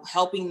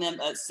 helping them,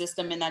 assist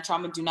them in that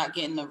trauma, do not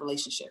get in the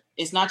relationship.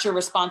 It's not your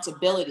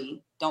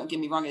responsibility. Don't get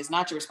me wrong. It's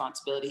not your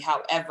responsibility.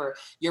 However,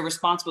 you're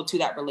responsible to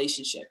that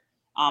relationship.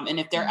 And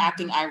if they're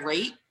acting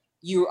irate,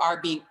 you are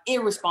being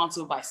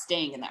irresponsible by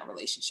staying in that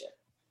relationship.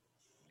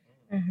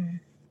 Mm-hmm.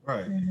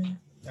 Right. Mm-hmm.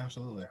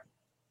 Absolutely.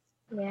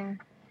 Yeah,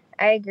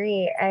 I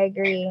agree.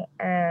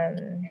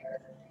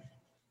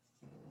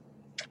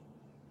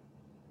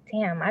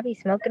 damn, I be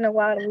smoking a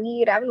lot of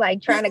weed. I'm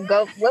like trying to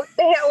go. What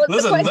the hell was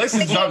Listen, the question?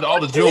 Lexi dropped all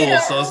the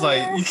jewels, so it's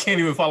like you can't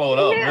even follow it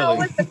up. Yeah, Really.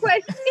 what's the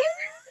question?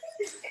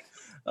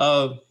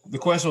 The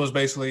question was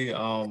basically,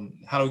 how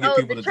do we get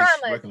people the to trauma,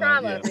 just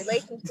recognize?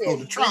 relationship. Oh,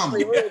 the trauma.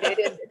 Deeply rooted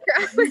in the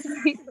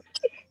trauma.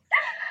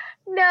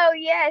 No,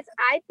 yes,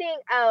 I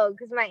think.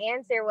 Because my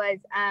answer was,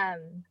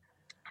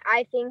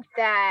 I think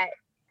that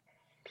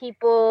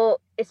people,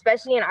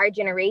 especially in our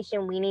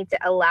generation, we need to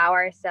allow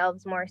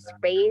ourselves more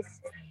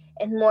space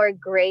and more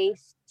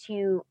grace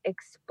to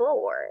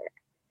explore,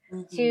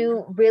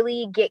 to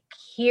really get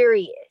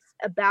curious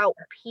about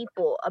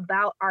people,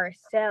 about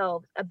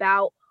ourselves,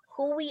 about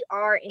who we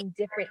are in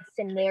different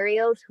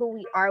scenarios, who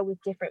we are with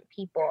different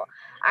people.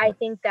 I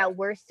think that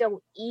we're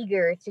so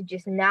eager to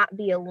just not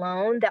be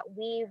alone that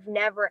we've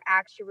never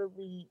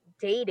actually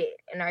dated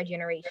in our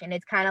generation.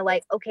 It's kind of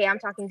like, okay, I'm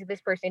talking to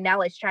this person, now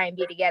let's try and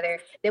be together.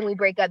 Then we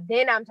break up,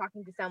 then I'm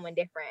talking to someone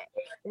different.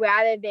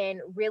 Rather than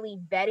really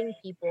vetting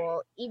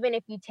people, even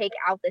if you take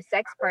out the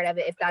sex part of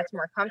it, if that's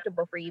more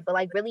comfortable for you, but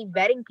like really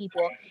vetting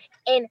people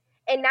and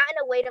not in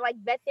a way to like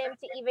vet them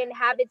to even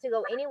have it to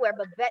go anywhere,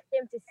 but vet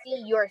them to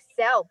see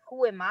yourself.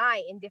 Who am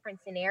I in different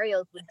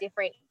scenarios with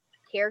different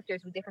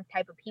characters, with different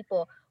type of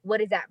people?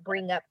 What does that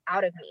bring up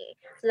out of me?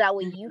 So that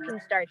way you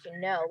can start to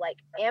know, like,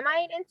 am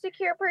I an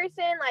insecure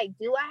person? Like,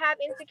 do I have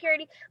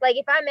insecurity? Like,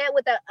 if I met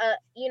with a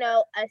 6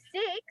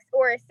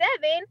 or a 7,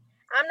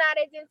 I'm not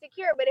as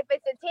insecure. But if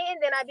it's a 10,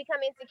 then I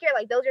become insecure.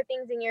 Like, those are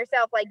things in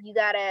yourself. Like, you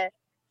gotta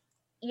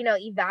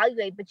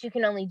evaluate, but you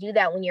can only do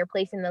that when you're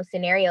placed in those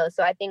scenarios.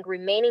 So I think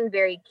remaining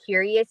very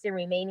curious and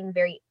remaining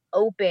very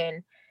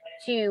open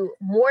to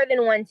more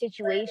than one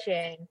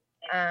situation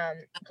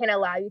can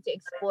allow you to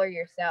explore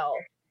yourself.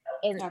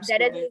 And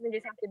Absolutely. That doesn't even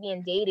just have to be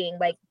in dating.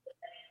 Like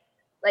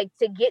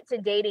to get to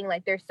dating,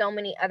 like there's so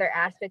many other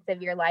aspects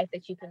of your life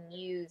that you can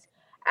use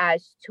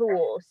as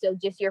tools. So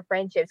just your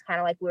friendships, kind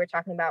of like we were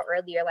talking about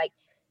earlier, like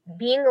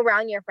being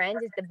around your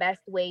friends is the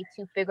best way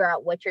to figure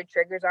out what your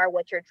triggers are,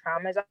 what your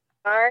traumas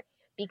are,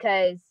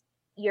 because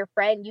you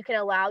can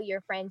allow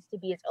your friends to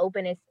be as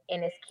open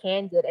and as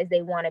candid as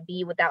they want to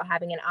be without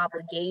having an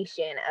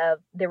obligation of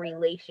the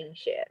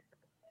relationship.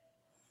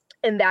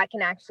 And that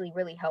can actually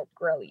really help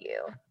grow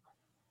you.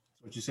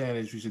 What you're saying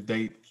is you should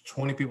date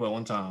 20 people at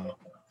one time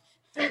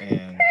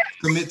and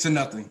commit to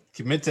nothing.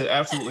 Commit to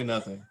absolutely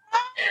nothing.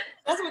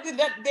 That's what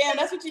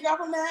you got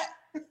from that?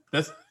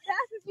 That's what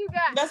you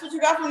got. That's what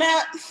you got from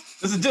that?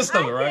 This is just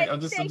something, right?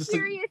 I'm just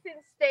curious and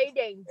stay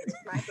dangerous,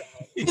 my friend.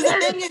 Because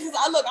the thing is,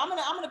 look, I'm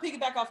gonna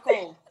piggyback off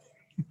Cole.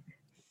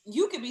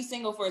 You could be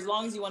single for as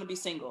long as you want to be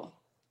single.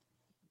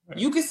 Right.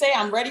 You could say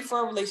I'm ready for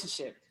a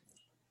relationship,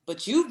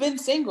 but you've been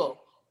single.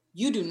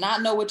 You do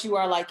not know what you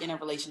are like in a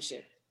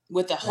relationship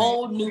with a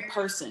whole new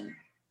person.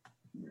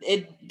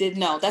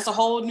 That's a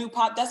whole new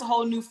that's a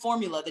whole new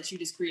formula that you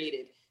just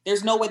created.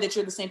 There's no way that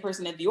you're the same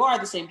person. If you are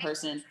the same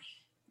person,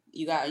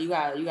 you got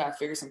to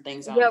figure some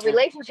things out. Your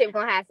relationship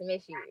gonna have some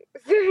issues.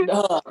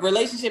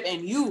 Relationship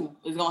and you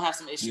is gonna have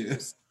some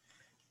issues.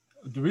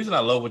 Yeah. The reason I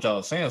love what y'all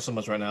are saying so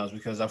much right now is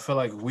because I feel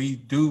like we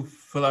do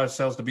feel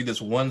ourselves to be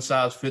this one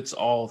size fits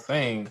all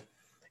thing,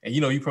 and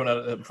you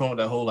promote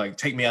that whole like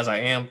take me as I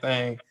am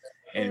thing,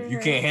 and if you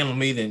can't handle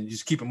me, then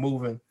just keep it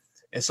moving.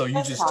 And so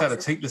you just try to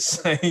take the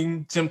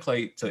same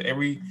template to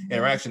every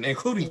interaction,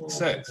 including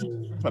sex.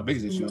 That's my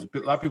biggest issue. A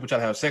lot of people try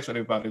to have sex with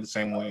everybody the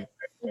same way.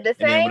 The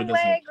same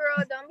way,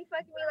 girl. Don't be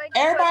fucking me like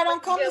everybody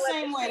don't come the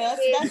same way. I'm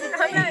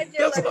not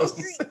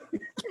just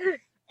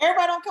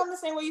everybody don't come the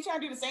same way. You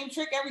trying to do the same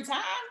trick every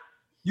time?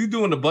 You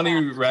doing the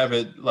bunny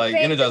rabbit, like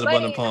Energizer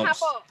bunny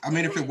pumps. I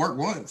mean, if it worked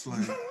once,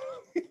 like.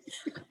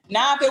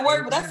 Now, if it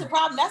worked, but that's the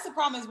problem. That's the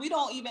problem is we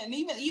don't even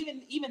then.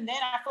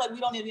 I feel like we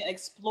don't even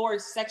explore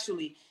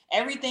sexually.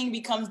 Everything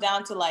becomes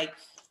down to like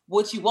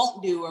what you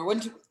won't do or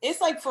when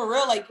it's like for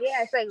real. Like,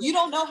 it's like you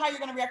don't know how you're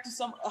gonna react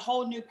to a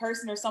whole new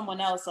person or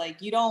someone else. Like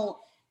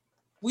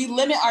we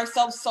limit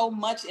ourselves so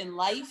much in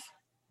life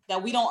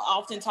that we don't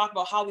often talk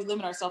about how we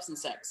limit ourselves in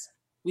sex.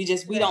 We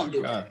don't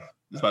do it.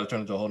 It's about to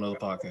turn into a whole nother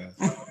podcast.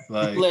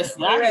 Like,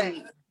 listen,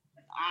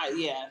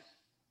 yeah.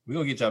 We're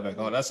gonna get y'all back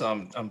on. That's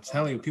I'm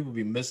telling you, people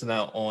be missing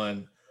out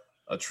on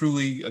a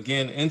truly,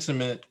 again,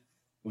 intimate,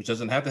 which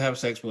doesn't have to have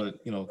sex,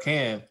 but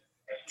can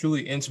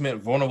truly intimate,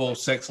 vulnerable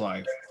sex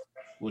life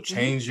will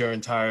change your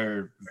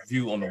entire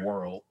view on the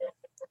world.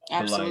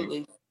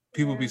 Absolutely. Like,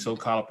 people be so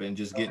caught up in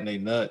just getting a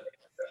nut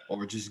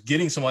or just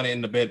getting somebody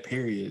in the bed,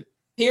 period.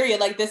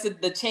 Like this is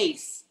the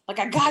chase. Like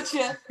I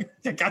gotcha.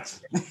 I gotcha.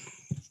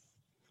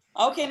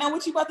 Okay, now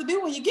what you about to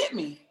do when you get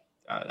me?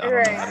 I don't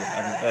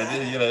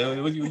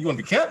know. You want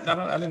to be kept?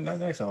 I didn't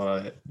ask all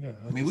that. Yeah.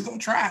 I mean, we're gonna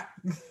try.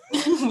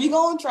 We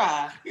gonna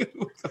try.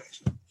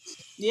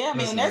 Yeah, I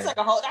mean, there's like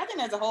I think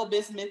there's a whole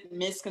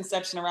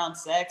misconception around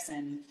sex,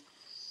 and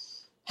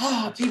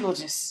people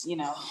just,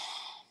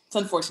 it's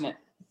unfortunate.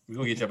 We're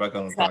gonna get you back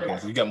on the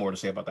podcast. You got more to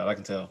say about that, I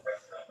can tell.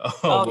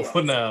 But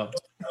for now,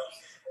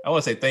 I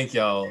want to say thank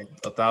y'all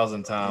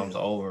 1,000 times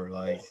over.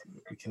 Like,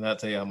 we cannot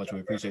tell you how much we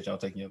appreciate y'all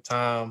taking your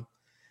time.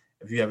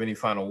 If you have any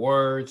final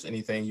words,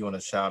 anything you want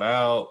to shout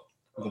out,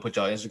 We're gonna put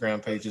y'all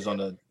Instagram pages on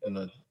the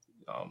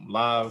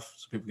live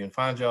so people can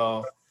find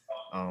y'all. Just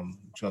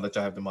gonna let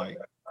y'all have the mic.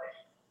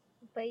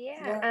 But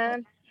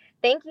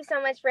thank you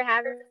so much for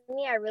having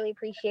me. I really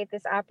appreciate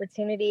this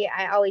opportunity.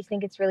 I always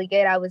think it's really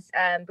good. I was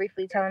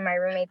briefly telling my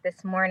roommate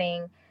this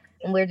morning,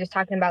 and we were just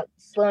talking about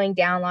slowing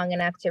down long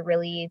enough to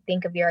really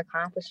think of your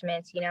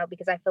accomplishments,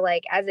 because I feel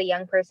like as a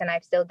young person,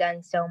 I've still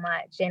done so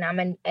much, and I'm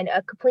in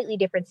a completely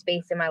different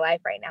space in my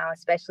life right now,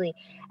 especially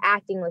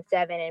acting with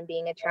Seven and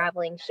being a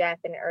traveling chef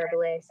and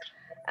herbalist.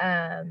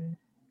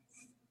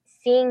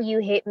 Seeing you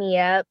hit me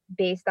up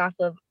based off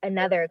of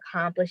another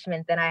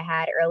accomplishment that I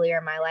had earlier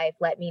in my life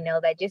let me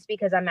know that just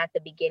because I'm at the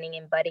beginning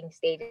and budding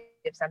stage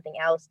of something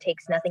else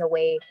takes nothing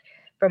away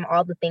from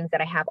all the things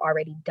that I have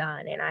already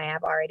done and I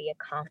have already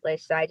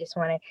accomplished. So I just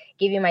want to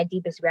give you my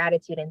deepest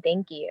gratitude and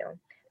thank you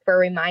for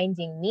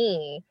reminding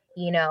me,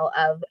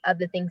 of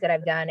the things that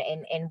I've done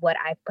and what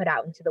I've put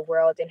out into the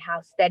world and how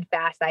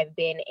steadfast I've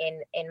been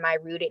in my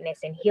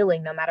rootedness and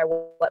healing, no matter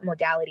what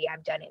modality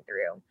I've done it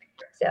through.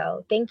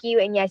 So thank you.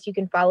 And yes, you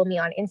can follow me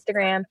on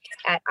Instagram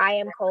at I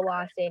am Cole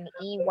Lawson,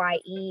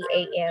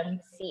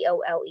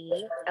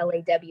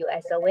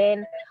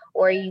 EYEAMCOLELAWSON,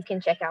 or you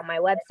can check out my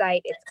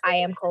website. It's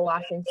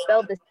IamColeLawson,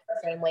 spelled the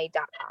same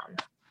way.com.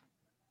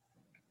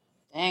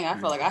 Dang, I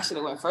feel like I should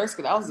have went first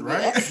because that was a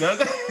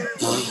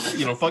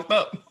good Fucked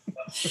up.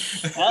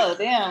 Oh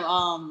damn.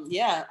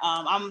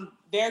 I'm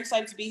very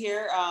excited to be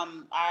here.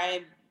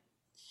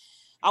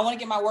 I want to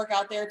get my work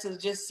out there to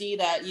just see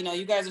that,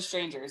 you guys are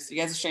strangers. You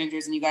guys are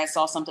strangers and you guys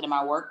saw something in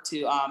my work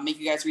to make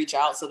you guys reach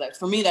out. So that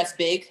for me, that's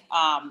big.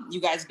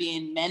 You guys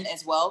being men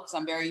as well, because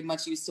I'm very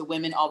much used to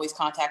women always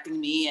contacting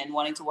me and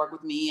wanting to work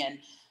with me. And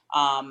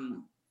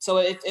so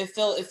it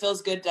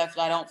feels good that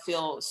I don't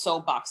feel so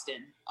boxed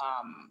in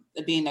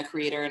being a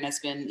creator. And it's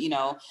been,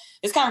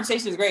 this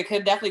conversation is great.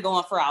 Could definitely go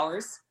on for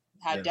hours.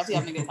 Definitely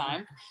having a good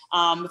time.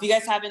 If you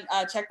guys haven't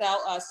checked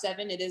out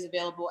Seven, it is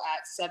available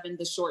at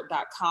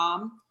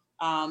seventheshort.com.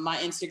 My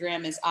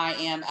Instagram is I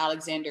am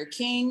Alexander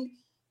King.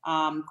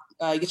 You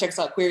can check us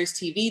out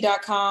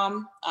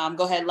queerstv.com.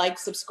 Go ahead, like,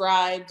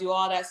 subscribe, do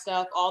all that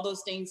stuff. All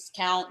those things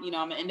count.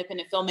 I'm an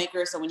independent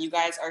filmmaker. So when you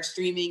guys are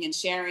streaming and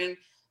sharing,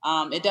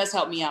 it does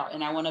help me out.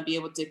 And I want to be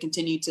able to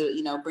continue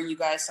to, bring you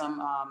guys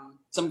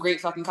some great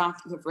fucking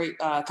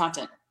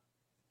content.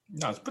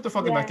 No, just put the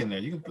fucking back in there.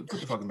 You can put the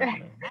fucking back in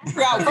there.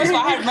 First of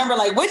all, I had to remember,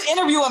 which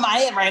interview am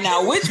I in right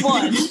now? Which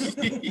one? I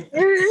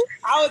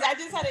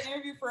just had an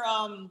interview for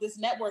this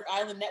network,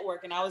 Island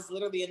Network, and I was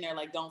literally in there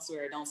don't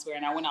swear.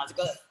 And I went out to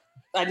go.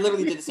 I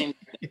literally did the same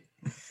thing.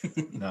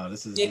 No,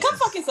 this is... come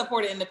fucking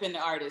support an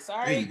independent artist, all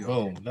right? There you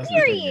go. Boom. That's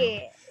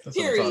Period. What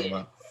I'm talking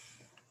about.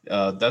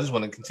 I just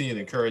want to continue to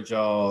encourage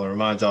y'all and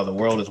remind y'all the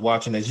world is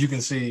watching. As you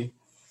can see,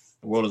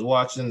 the world is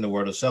watching. The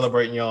world is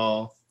celebrating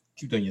y'all.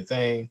 Keep doing your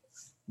thing.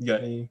 You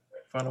got any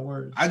final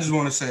words? I just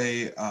want to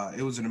say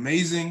it was an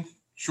amazing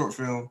short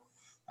film.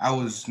 I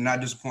was not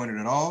disappointed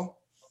at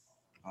all.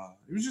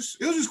 It was just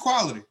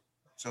quality.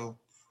 So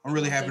I'm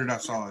really happy that I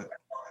saw it.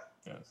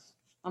 Yes.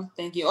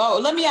 Thank you. Oh,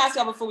 let me ask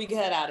y'all before we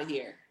get out of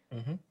here.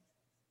 Mm-hmm.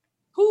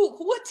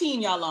 What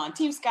team y'all on?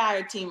 Team Sky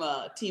or team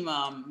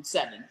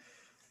Seven?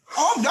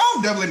 Oh,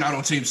 I'm definitely not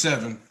on Team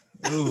 7.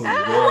 Ooh,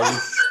 boy.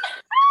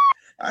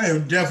 I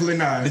am definitely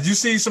not. Did you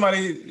see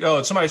somebody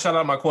shout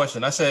out my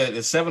question? I said,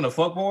 is 7 a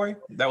fuckboy?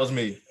 That was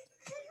me.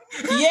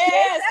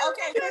 Yes.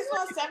 Okay. First of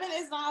all, 7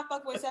 is not a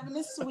fuckboy. 7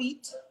 is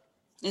sweet.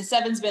 And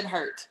 7's been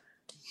hurt.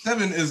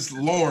 7 is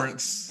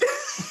Lawrence.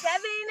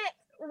 7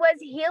 was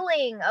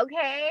healing,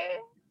 okay?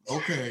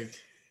 Okay.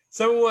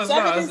 7 was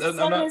 7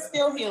 is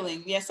still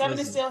healing. Yeah, 7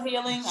 is still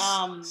healing.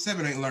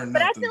 7 ain't learned but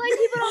nothing. I feel like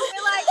people don't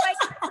realize,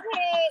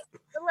 okay,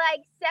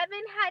 7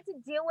 had to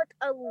deal with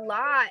a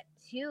lot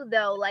too,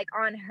 though.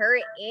 On her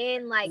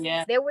end,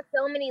 there were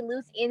so many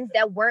loose ends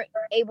that weren't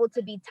able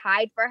to be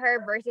tied for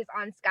her, versus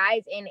on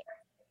Sky's end,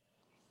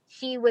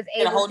 she was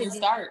able to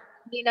start.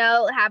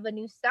 Have a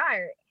new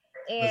start,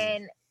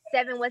 and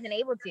 7 wasn't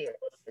able to.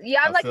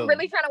 Yeah, I'm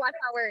really trying to watch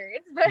my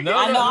words. But No,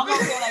 I know. I'm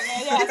gonna say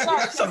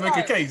Trying to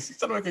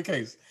make a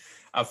case.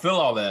 I feel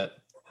all that.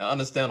 I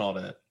understand all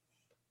that.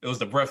 It was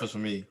the breakfast for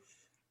me.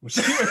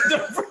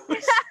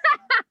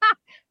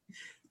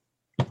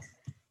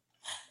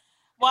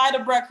 Why the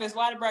breakfast?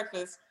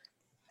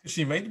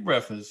 She made the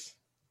breakfast.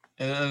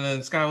 And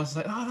then Sky was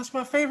like, "Oh, that's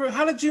my favorite.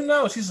 How did you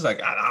know?" She's just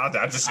like,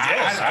 "I just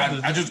guessed.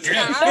 I just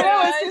guessed."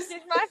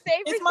 It's my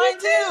favorite. It's mine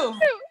too.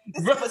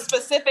 This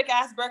specific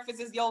ass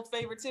breakfast is your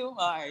favorite too.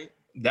 All right.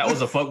 That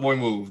was a fuckboy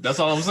move. That's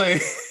all I'm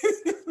saying.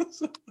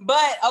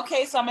 But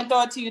okay, so I'm gonna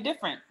throw it to you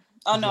different.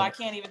 Oh no, I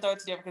can't even throw it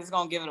to you different because it's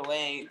gonna give it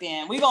away.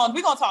 Damn, we gonna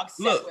talk.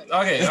 Look,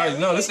 okay, all right,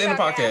 no, this is in the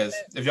podcast.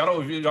 If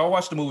y'all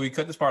watch the movie,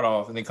 cut this part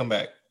off and then come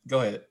back.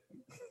 Go ahead.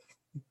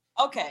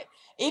 Okay,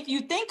 if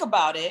you think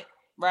about it,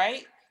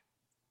 right?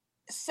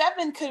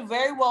 7 could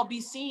very well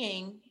be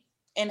seeing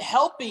and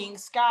helping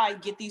Sky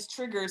get these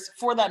triggers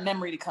for that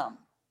memory to come.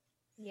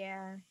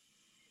 Yeah,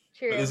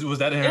 true. Was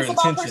that her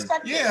intention?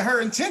 Yeah,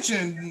 her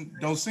intention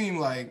don't seem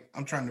like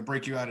I'm trying to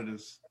break you out of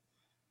this.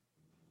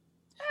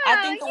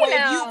 I think the way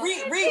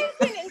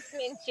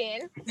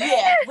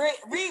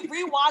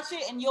rewatch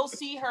it, and you'll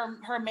see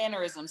her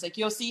mannerisms. Like,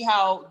 you'll see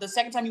how the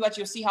second time you watch,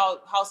 you'll see how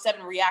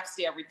Seven reacts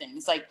to everything.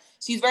 It's like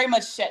she's very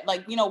much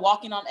like,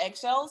 walking on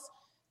eggshells.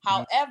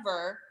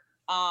 However,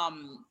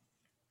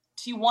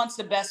 she wants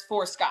the best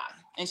for Sky,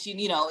 and she,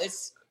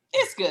 it's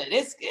good.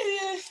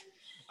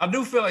 I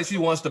do feel like she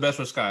wants the best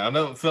for Sky. I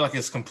don't feel like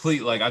it's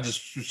complete. Like, I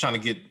just was trying to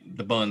get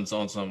the buns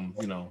on some,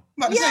 I'm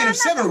about to say, if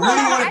Seven really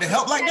wanted to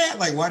help like that,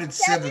 like, why did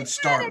Seven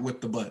start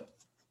with the butt?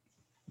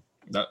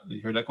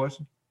 You heard that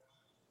question?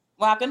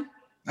 What happened?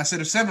 I said,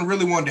 if Seven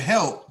really wanted to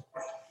help,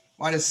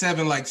 why did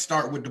Seven like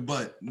start with the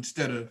butt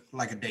instead of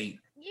like a date?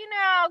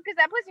 Because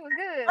that pussy was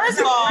good. First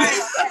of all,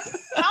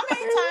 how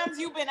many times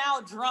you been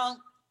out drunk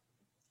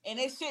and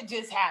this shit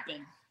just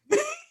happened?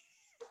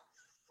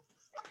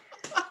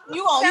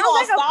 You want to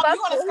stop?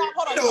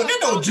 Hold on. No, that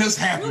don't just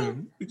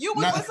happen. You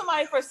was with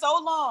somebody for so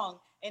long,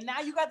 and now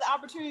you got the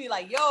opportunity,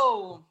 like,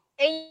 yo.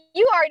 And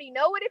you already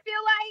know what it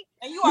feel like.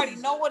 And you already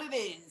know what it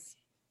is.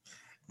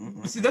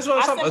 See, that's what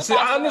I'm talking about. See,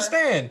 I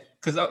understand.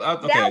 Because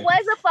okay. That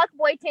was a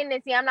fuckboy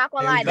tendency. I'm not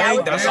gonna lie.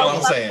 That's what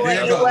I'm saying.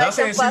 I'm not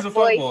saying she's a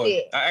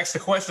fuckboy. I asked the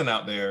question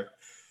out there.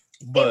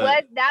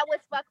 But that was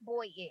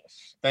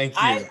fuckboy-ish. Thank you.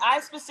 I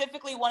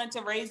specifically wanted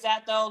to raise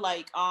that though,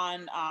 like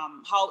on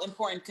how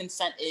important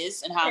consent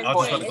is and how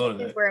important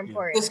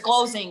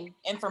disclosing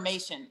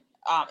information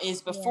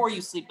is before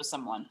you sleep with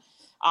someone.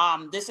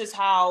 This is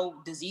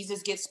how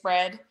diseases get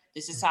spread.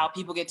 This is how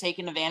people get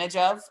taken advantage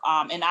of.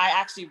 And I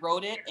actually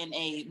wrote it in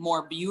a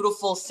more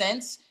beautiful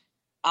sense.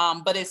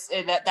 But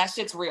that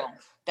shit's real.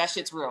 That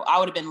shit's real. I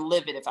would have been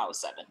livid if I was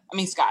Sky.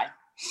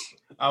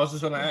 I was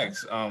just going to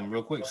ask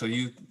real quick. So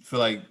you feel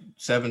like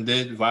Seven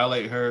did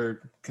violate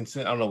her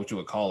consent? I don't know what you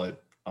would call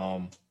it.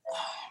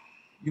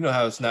 You know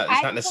how it's not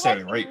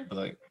necessarily rape, but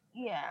like.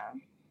 Yeah.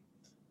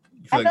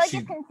 I feel like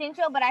it's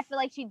consensual, but I feel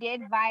like she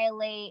did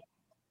violate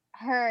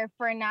her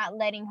for not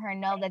letting her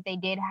know that they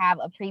did have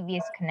a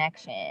previous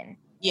connection.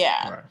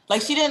 Yeah. Right.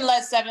 Like, she didn't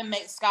let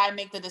Sky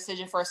make the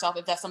decision for herself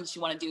if that's something she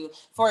want to do.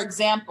 For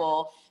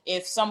example,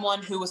 if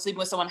someone who was sleeping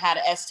with someone had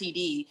an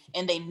STD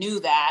and they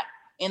knew that,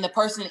 and the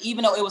person,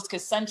 even though it was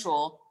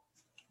consensual,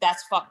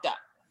 that's fucked up.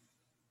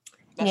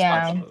 That's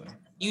fucked up.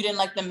 You didn't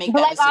let them make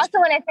that decision.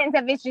 Also in a sense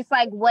of, it's just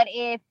like, what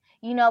if,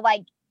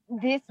 like,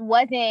 this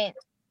wasn't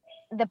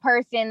the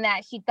person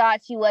that she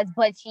thought she was,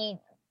 but she,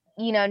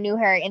 knew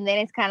her. And then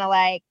it's kind of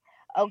like,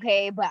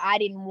 okay, but I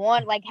didn't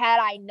want, like,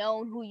 had I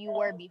known who you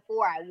were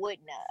before, I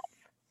wouldn't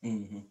have.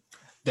 Mm-hmm.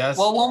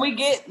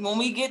 When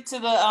we get to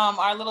the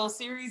our little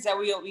series that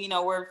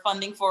we're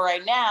funding for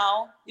right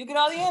now, you get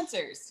all the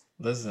answers.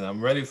 Listen,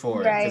 I'm ready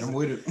for it. Right. I'm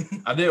with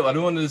it. I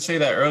wanted to say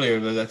that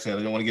earlier, but actually I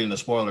didn't want to get into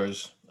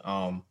spoilers.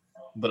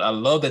 But I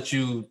love that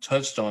you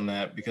touched on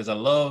that, because I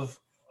love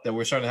that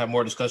we're starting to have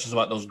more discussions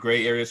about those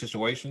gray area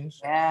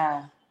situations.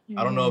 Yeah.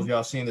 I don't know if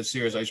y'all seen the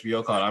series on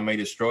HBO called I May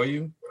Destroy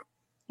You.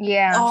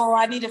 Yeah. Oh,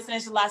 I need to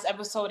finish the last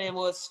episode. It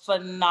was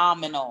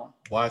phenomenal.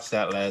 Watch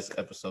that last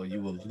episode.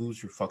 You will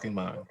lose your fucking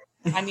mind.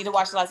 I need to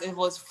watch the last. It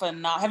was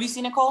phenomenal. Have you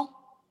seen it, Cole?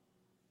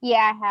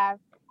 Yeah, I have.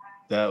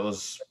 That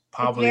was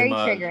probably very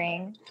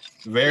triggering.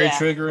 Very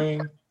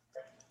triggering.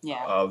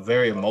 Yeah.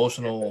 Very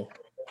emotional.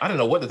 I didn't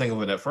know what to think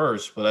of it at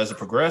first, but as it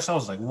progressed, I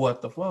was like,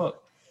 what the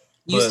fuck?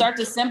 You start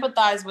to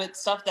sympathize with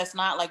stuff that's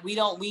not like, we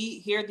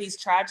hear these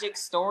tragic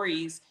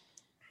stories,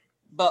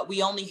 but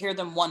we only hear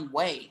them one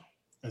way.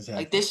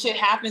 Exactly. Like, this shit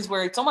happens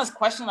where it's almost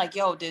questioning, like,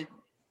 yo, did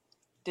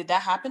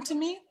that happen to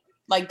me?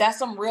 Like, that's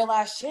some real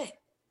ass shit.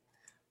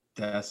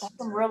 That's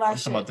some real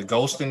ass shit. About the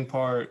ghosting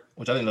part,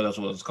 which I didn't know that's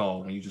what it's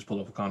called when you just pull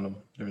up a condom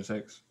during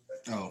sex.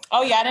 Oh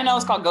yeah, I didn't know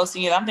it's called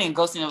ghosting either. I'm thinking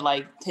ghosting of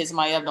like, hit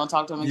somebody up, don't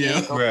talk to them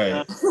again. Yeah,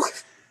 right.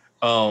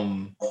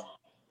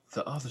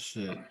 The other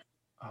shit.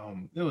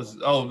 It was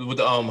with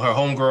the, her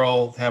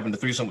homegirl having the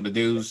threesome with the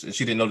dudes, and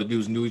she didn't know the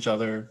dudes knew each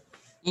other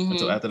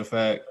until after the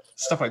fact.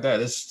 Stuff like that.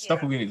 It's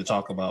stuff we need to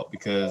talk about,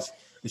 because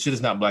the shit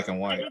is not black and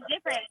white. It's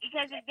different.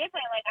 Like,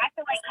 I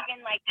feel like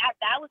even like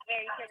that was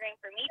very triggering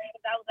for me,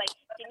 because I was like,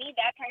 to me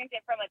that turns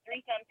it from a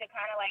threesome to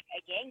kind of like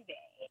a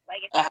gangbang.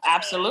 Like, it's not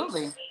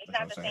absolutely. It's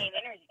not the same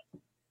energy.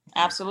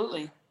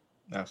 Absolutely.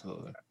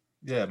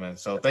 Yeah, man.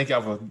 So thank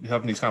y'all for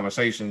having these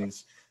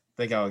conversations.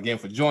 Thank y'all again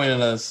for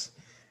joining us.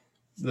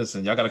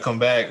 Listen, y'all got to come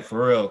back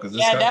for real, because we're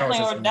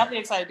definitely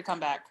excited to come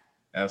back.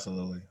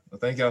 Absolutely. Well,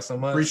 thank y'all so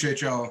much.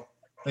 Appreciate y'all.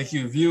 Thank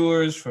you,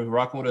 viewers, for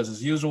rocking with us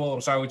as usual.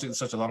 I'm sorry we took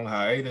such a long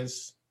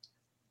hiatus.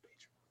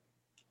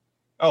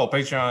 Oh,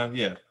 Patreon,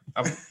 yeah.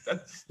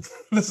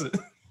 Listen,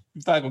 we're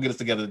not gonna get us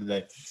together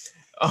today.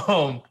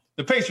 The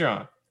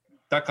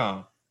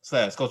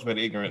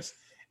Patreon.com/Cultivated Ignorance.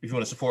 If you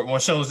want to support more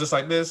shows just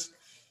like this,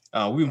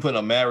 we've been putting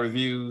up mad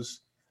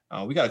reviews.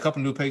 We got a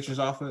couple new patrons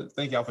off it.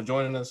 Thank y'all for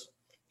joining us.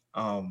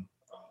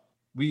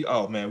 We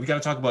got to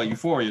talk about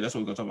Euphoria. That's what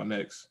we're gonna talk about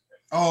next.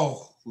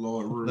 Oh,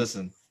 Lord.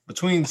 Listen,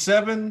 between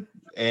Seven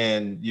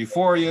and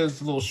Euphoria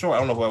is a little short. I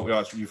don't know if we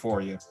watch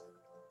Euphoria.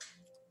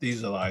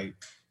 These are like,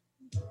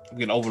 we're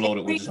getting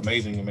overloaded with just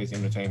amazing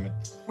entertainment.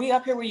 We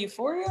up here with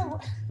Euphoria?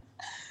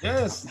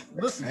 Yes.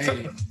 Listen,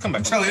 Hey, come back.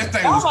 I'm telling you, that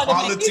thing Y'all was about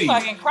to make me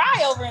quality. fucking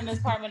cry over in this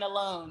apartment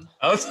alone.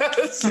 I'm trying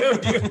to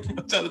tell you.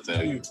 I'm trying to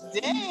tell you.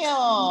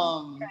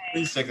 Damn.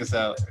 Please check us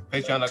out.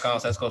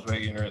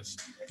 Patreon.com/cultivateignorance.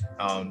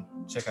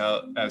 Check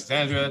out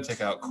Alexandria.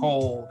 Check out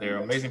Cole. They're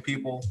amazing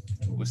people.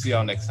 We'll see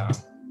y'all next time.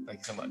 Thank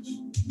you so much.